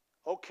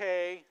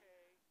 okay,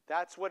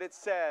 that's what it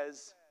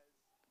says,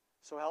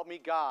 so help me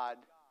God,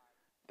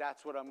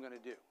 that's what I'm going to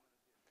do.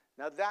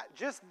 Now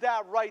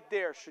that right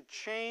there should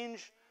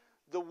change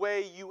the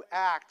way you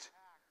act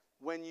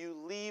when you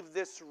leave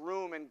this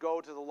room and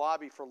go to the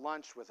lobby for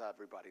lunch with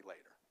everybody later.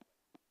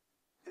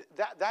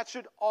 That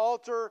should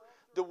alter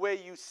the way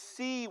you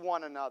see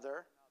one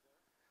another.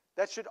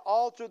 That should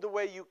alter the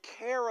way you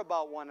care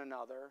about one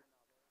another.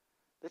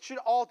 That should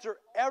alter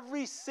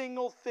every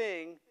single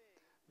thing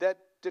that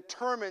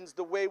determines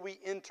the way we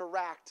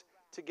interact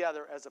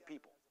together as a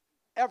people.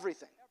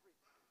 Everything.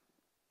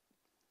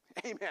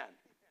 Amen.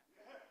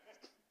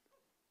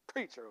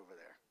 Preacher over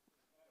there.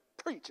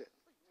 Preach it.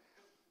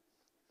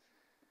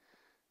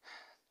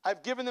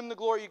 I've given them the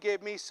glory you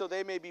gave me, so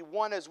they may be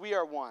one as we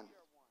are one.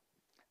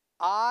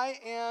 I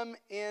am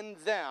in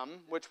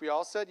them, which we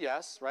all said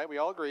yes, right? We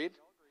all agreed.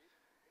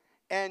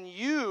 And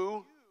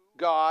you,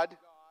 God,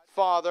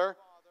 Father,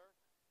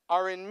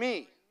 are in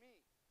me.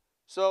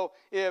 So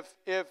if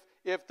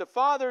the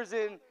Father's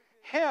in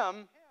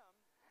him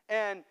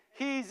and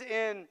he's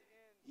in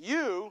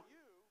you,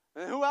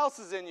 then who else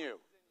is in you?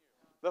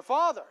 The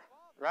Father,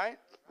 right?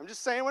 I'm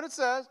just saying what it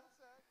says.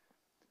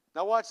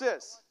 Now watch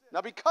this.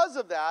 Now because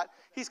of that,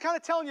 he's kind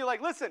of telling you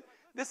like, listen,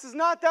 this is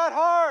not that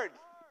hard.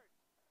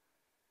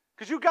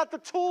 Because you got the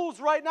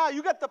tools right now.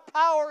 You got the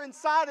power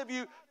inside of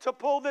you to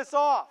pull this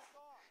off.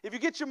 If you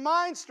get your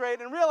mind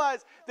straight and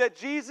realize that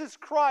Jesus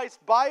Christ,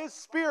 by His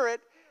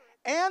Spirit,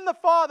 and the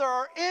Father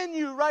are in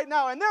you right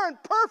now, and they're in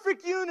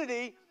perfect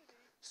unity.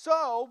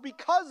 So,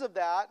 because of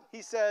that,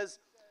 he says,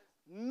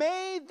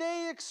 may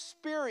they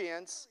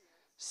experience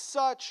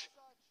such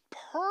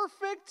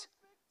perfect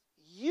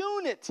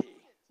unity.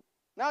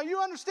 Now, you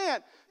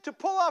understand, to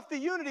pull off the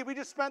unity, we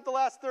just spent the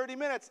last 30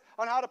 minutes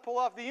on how to pull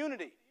off the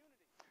unity.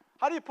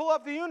 How do you pull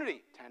off the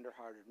unity?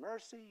 Tender-hearted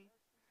mercy,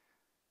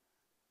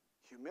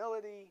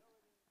 humility,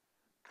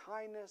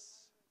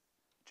 kindness,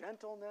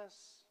 gentleness,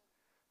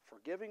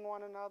 forgiving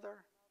one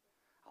another,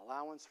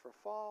 allowance for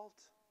fault,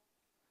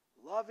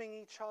 loving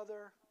each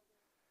other.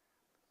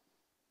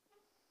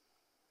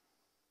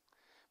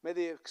 May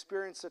they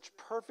experience such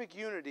perfect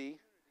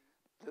unity.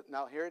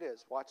 Now here it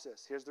is. Watch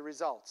this. Here's the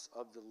results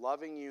of the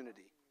loving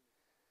unity.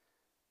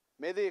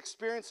 May they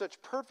experience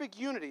such perfect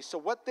unity. So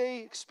what they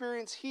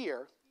experience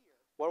here,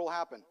 what will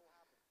happen?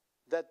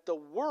 That the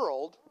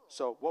world,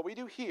 so what we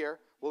do here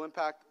will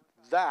impact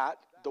that.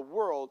 The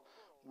world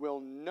will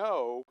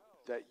know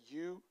that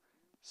you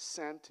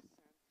sent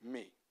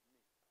me.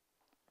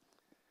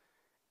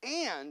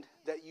 And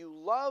that you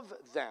love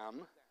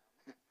them.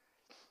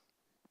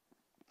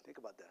 Think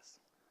about this.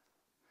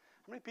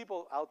 How many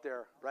people out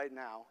there right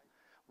now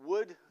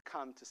would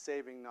come to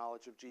saving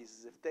knowledge of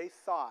Jesus if they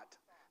thought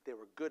they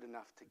were good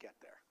enough to get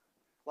there?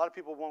 A lot of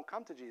people won't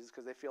come to Jesus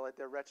because they feel like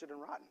they're wretched and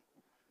rotten,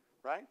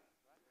 right?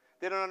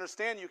 They don't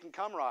understand you can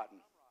come rotten.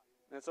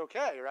 And it's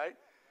okay, right?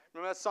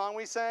 Remember that song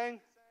we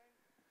sang?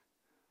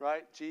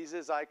 Right?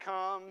 Jesus, I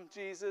come,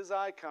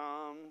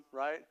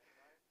 right?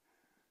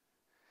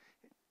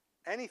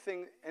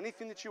 Anything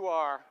that you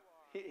are,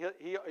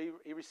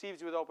 he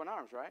receives you with open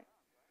arms, right?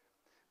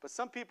 But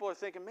some people are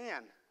thinking,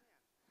 man,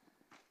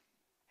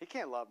 he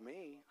can't love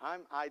me.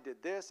 I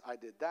did this, I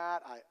did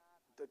that, right?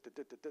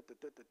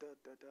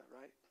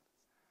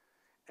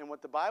 And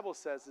what the Bible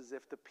says is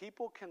if the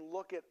people can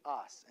look at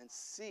us and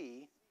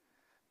see,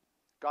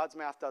 God's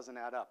math doesn't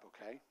add up,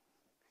 okay?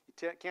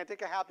 You can't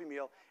take a Happy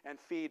Meal and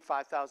feed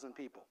 5,000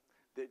 people.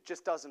 It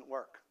just doesn't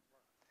work.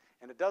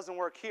 And it doesn't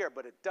work here,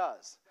 but it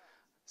does.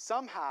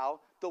 Somehow,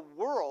 the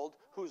world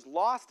who's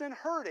lost and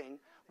hurting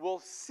will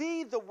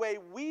see the way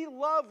we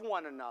love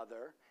one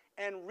another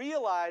and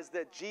realize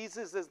that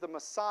Jesus is the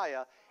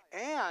Messiah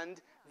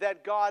and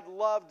that God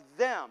loved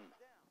them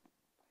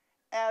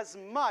as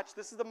much,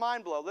 this is the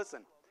mind blow,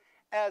 listen,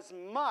 as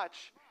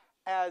much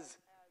as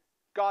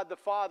God the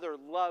Father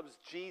loves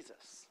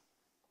Jesus.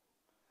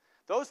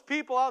 Those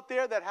people out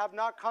there that have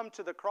not come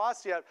to the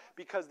cross yet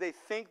because they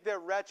think they're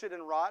wretched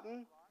and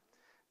rotten,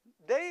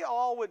 they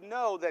all would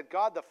know that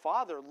God the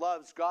Father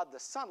loves God the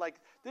Son. Like,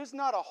 there's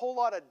not a whole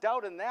lot of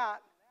doubt in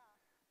that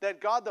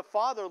God the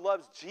Father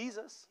loves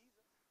Jesus.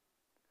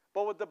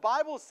 But what the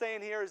Bible is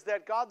saying here is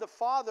that God the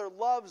Father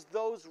loves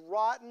those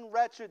rotten,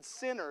 wretched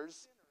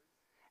sinners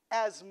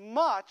as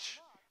much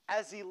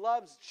as He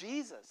loves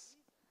Jesus.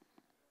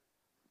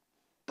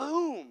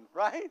 Boom,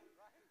 right?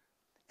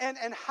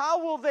 And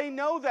how will they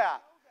know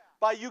that?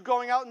 By you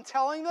going out and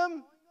telling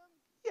them?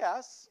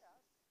 Yes.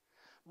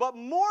 But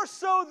more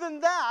so than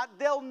that,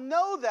 they'll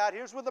know that.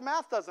 Here's where the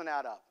math doesn't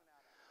add up.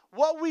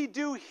 What we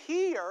do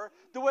here,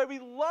 the way we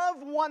love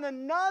one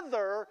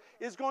another,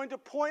 is going to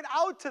point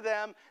out to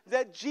them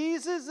that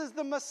Jesus is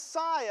the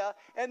Messiah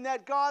and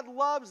that God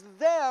loves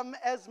them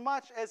as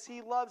much as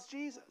He loves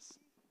Jesus.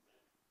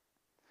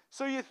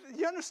 So you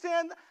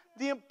understand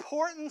the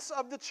importance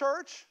of the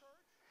church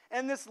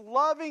and this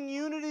loving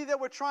unity that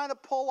we're trying to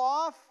pull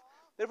off?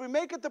 That if we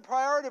make it the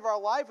priority of our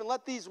life and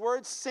let these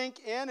words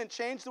sink in and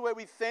change the way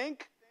we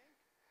think,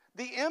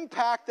 the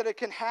impact that it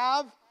can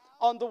have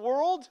on the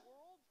world,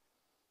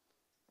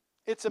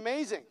 it's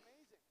amazing.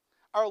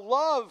 Our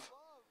love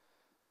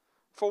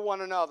for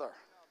one another,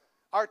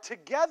 our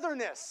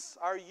togetherness,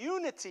 our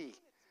unity,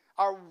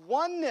 our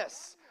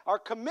oneness, our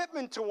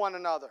commitment to one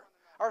another,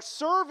 our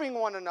serving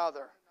one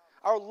another,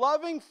 our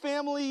loving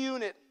family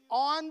unit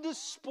on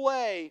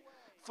display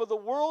for the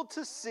world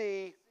to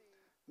see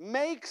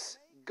makes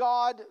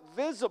God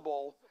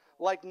visible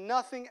like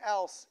nothing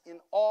else in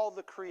all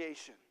the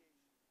creation.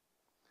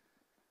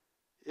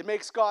 It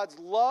makes God's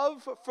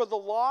love for the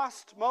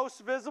lost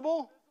most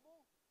visible,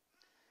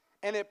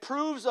 and it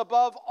proves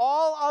above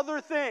all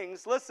other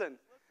things, listen,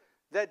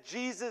 that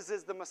Jesus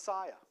is the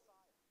Messiah.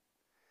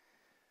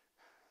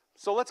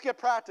 So let's get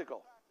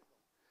practical.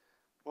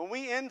 When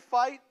we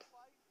infight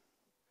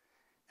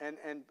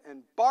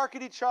and bark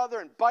at each other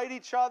and bite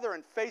each other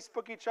and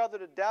Facebook each other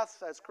to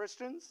death as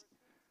Christians,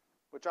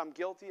 which I'm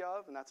guilty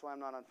of, and that's why I'm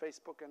not on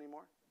Facebook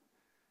anymore.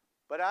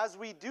 But as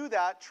we do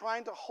that,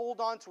 trying to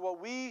hold on to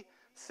what we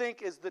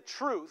think is the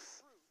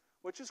truth,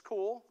 which is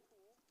cool,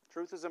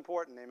 Truth is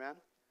important, amen?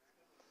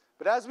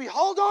 But as we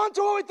hold on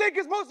to what we think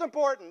is most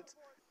important,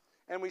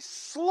 and we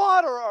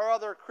slaughter our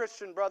other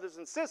Christian brothers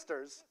and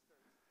sisters,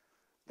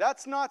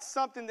 that's not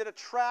something that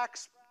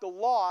attracts the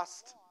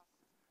lost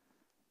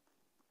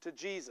to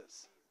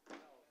Jesus.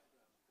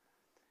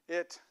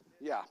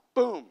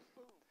 Boom.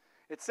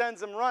 It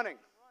sends them running.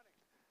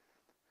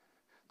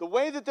 The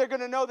way that they're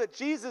going to know that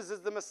Jesus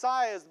is the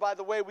Messiah is by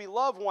the way we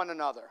love one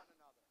another.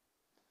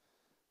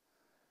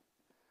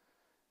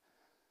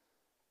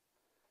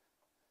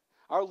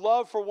 Our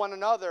love for one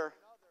another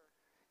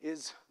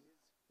is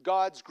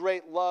God's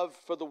great love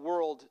for the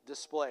world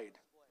displayed.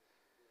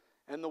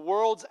 And the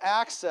world's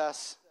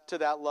access to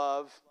that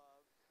love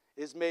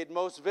is made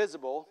most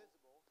visible,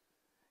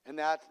 and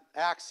that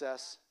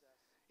access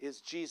is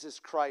Jesus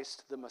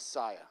Christ, the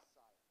Messiah.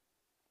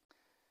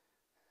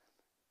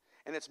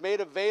 And it's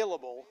made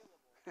available,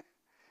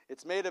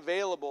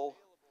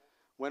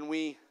 when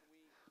we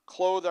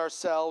clothe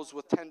ourselves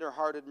with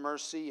tender-hearted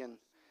mercy and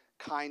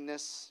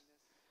kindness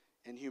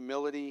and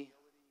humility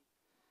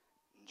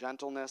and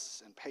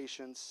gentleness and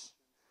patience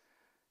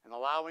and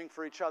allowing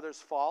for each other's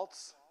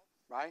faults,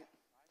 right?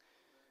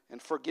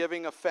 And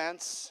forgiving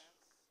offense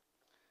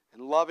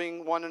and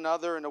loving one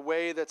another in a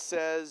way that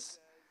says,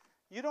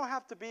 you don't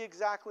have to be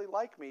exactly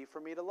like me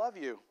for me to love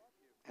you.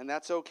 And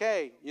that's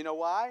okay. You know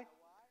why?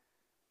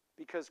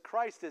 Because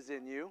Christ is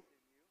in you,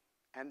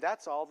 and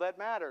that's all that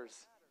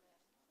matters.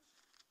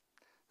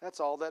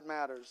 That's all that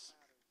matters.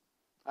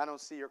 I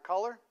don't see your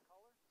color.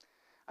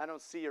 I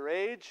don't see your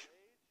age.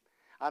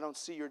 I don't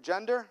see your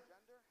gender.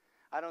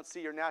 I don't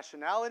see your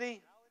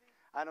nationality.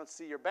 I don't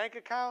see your bank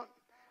account.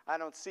 I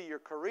don't see your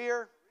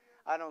career.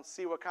 I don't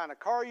see what kind of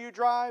car you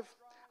drive.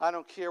 I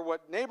don't care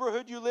what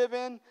neighborhood you live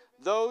in.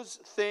 Those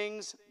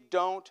things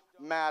don't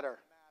matter.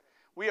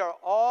 We are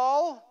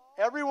all,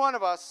 every one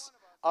of us,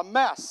 a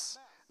mess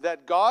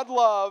that God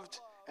loved,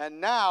 and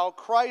now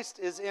Christ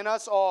is in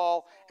us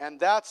all, and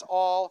that's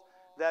all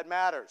that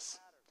matters.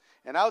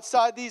 And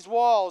outside these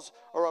walls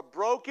are a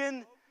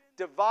broken,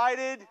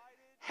 divided,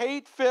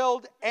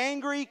 hate-filled,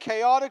 angry,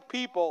 chaotic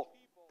people.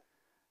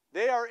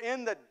 They are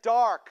in the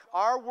dark.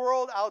 Our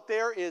world out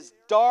there is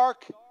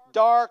dark,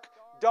 dark,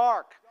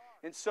 dark.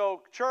 And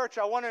so, church,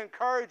 I want to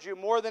encourage you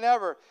more than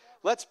ever.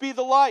 Let's be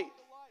the light.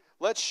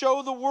 Let's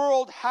show the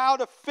world how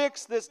to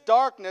fix this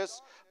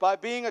darkness by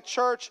being a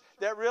church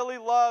that really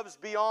loves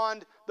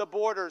beyond the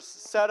borders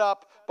set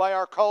up by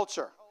our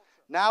culture.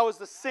 Now is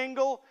the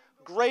single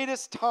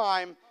greatest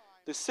time,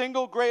 the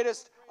single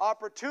greatest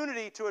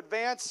opportunity to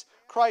advance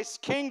Christ's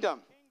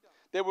kingdom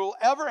that we'll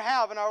ever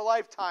have in our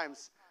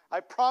lifetimes.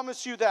 I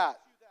promise you that.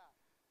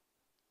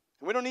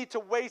 And we don't need to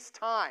waste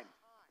time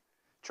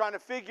trying to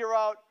figure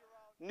out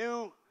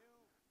new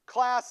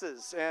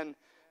classes and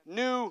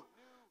new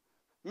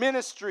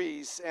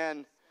ministries,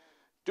 and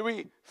do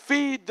we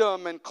feed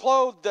them and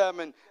clothe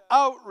them and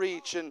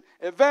outreach and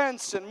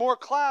events and more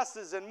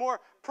classes and more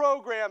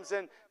programs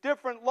and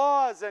different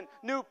laws and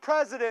new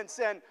presidents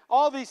and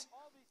all these.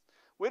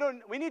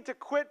 We need to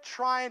quit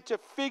trying to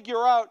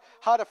figure out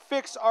how to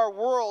fix our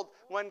world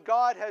when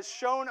God has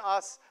shown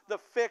us the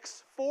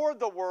fix for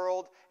the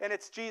world, and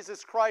it's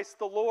Jesus Christ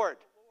the Lord.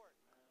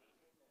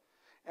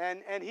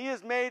 And He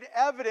is made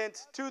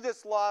evident to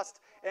this lost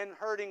and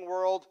hurting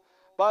world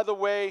by the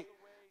way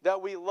that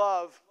we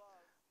love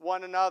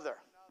one another.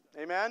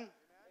 Amen?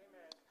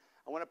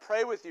 I want to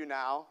pray with you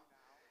now,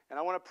 and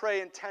I want to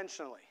pray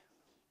intentionally.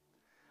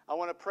 I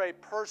want to pray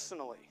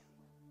personally.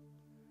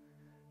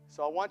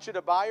 So I want you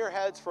to bow your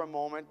heads for a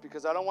moment,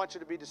 because I don't want you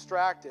to be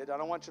distracted. I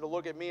don't want you to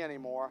look at me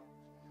anymore.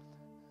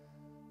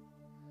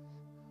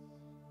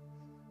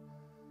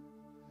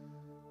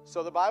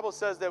 So the Bible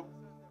says that,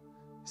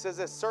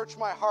 search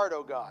my heart,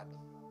 O God.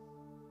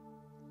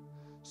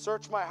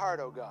 Search my heart,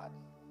 O God.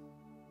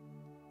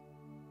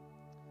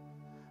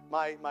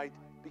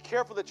 Be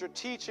careful that your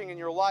teaching and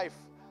your life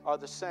are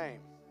the same.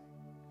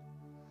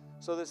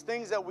 So there's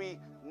things that we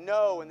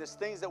know and there's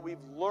things that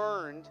we've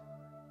learned,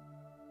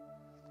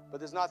 but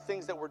there's not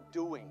things that we're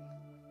doing.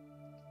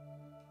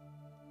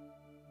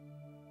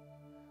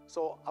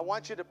 So I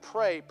want you to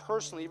pray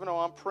personally, even though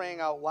I'm praying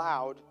out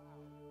loud,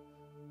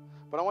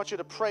 but I want you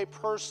to pray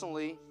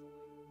personally.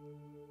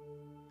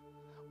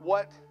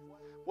 Where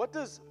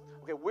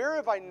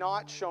have I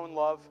not shown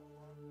love?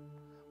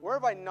 Where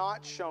have I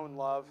not shown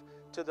love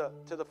to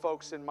the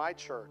folks in my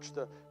church,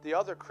 the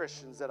other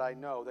Christians that I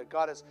know, that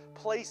God has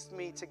placed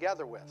me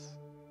together with?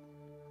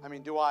 I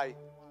mean, do I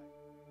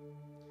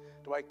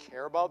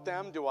care about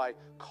them? Do I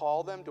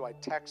call them? Do I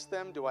text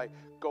them? Do I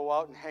go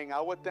out and hang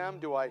out with them?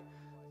 Do I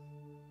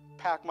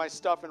pack my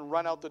stuff and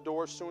run out the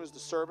door as soon as the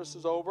service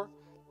is over?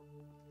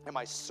 Am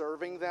I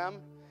serving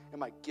them?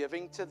 Am I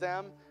giving to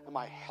them? Am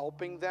I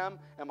helping them?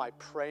 Am I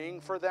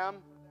praying for them?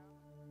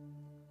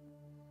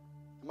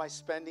 Am I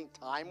spending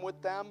time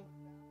with them?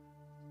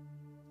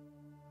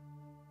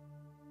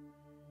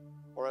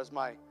 Or as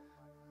one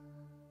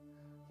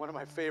of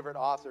my favorite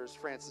authors,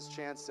 Francis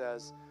Chan,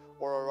 says,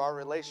 or are our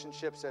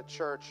relationships at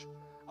church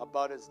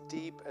about as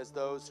deep as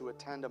those who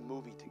attend a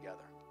movie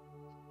together?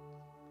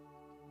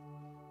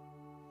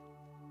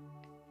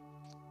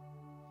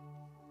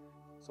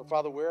 So,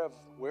 Father, where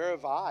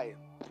have I,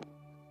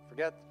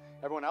 forget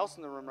everyone else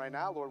in the room right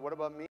now, Lord, what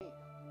about me?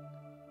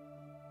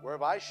 Where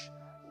have I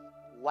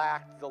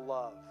lacked the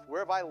love? Where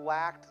have I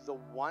lacked the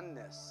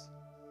oneness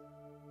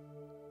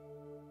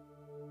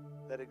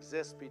that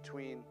exists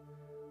between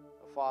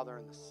the Father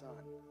and the Son?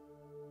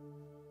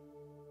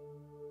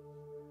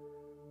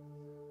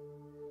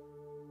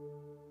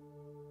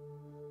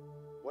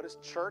 What is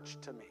church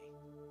to me?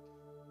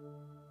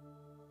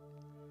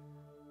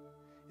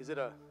 Is it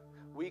a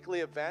weekly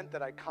event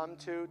that I come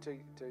to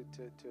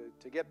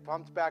get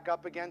pumped back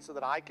up again so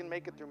that I can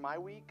make it through my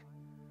week?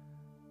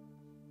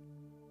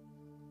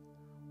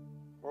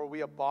 Or are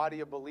we a body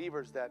of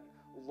believers that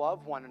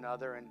love one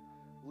another and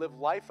live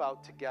life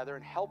out together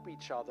and help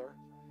each other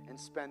and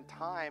spend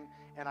time,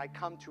 and I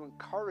come to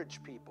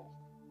encourage people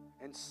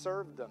and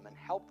serve them and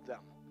help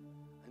them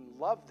and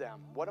love them?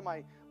 What am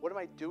I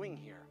doing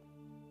here?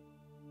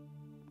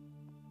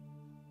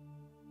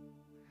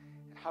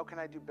 And how can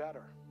I do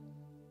better?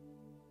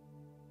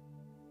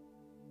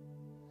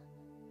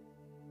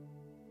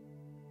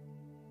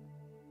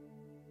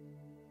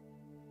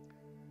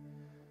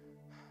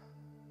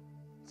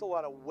 It's a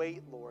lot of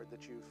weight, Lord,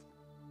 that you've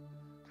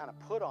kind of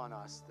put on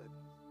us, that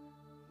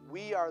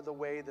we are the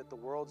way that the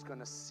world's going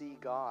to see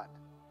God.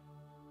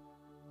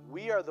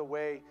 We are the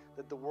way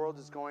that the world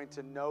is going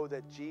to know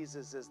that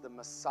Jesus is the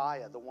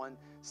Messiah, the one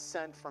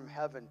sent from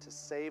heaven to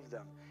save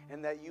them,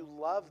 and that you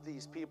love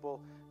these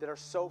people that are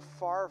so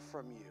far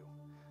from you,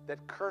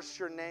 that curse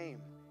your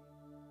name,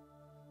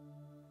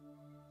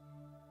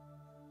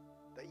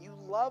 that you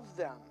love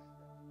them.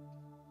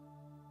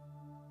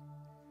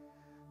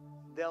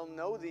 They'll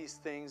know these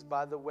things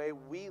by the way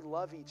we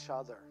love each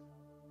other.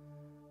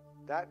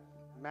 That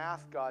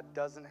math, God,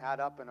 doesn't add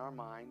up in our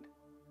mind,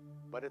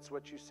 but it's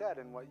what you said,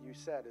 and what you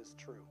said is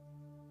true.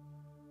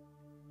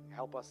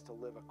 Help us to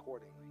live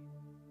accordingly.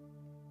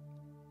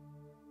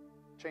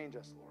 Change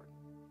us, Lord.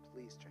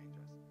 Please change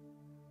us.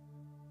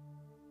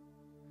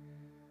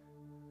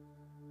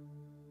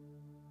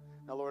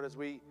 Now, Lord, as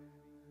we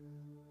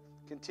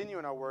continue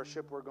in our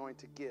worship, we're going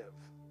to give.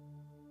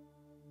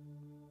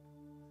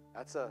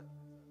 That's a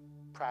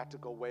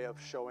practical way of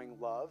showing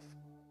love.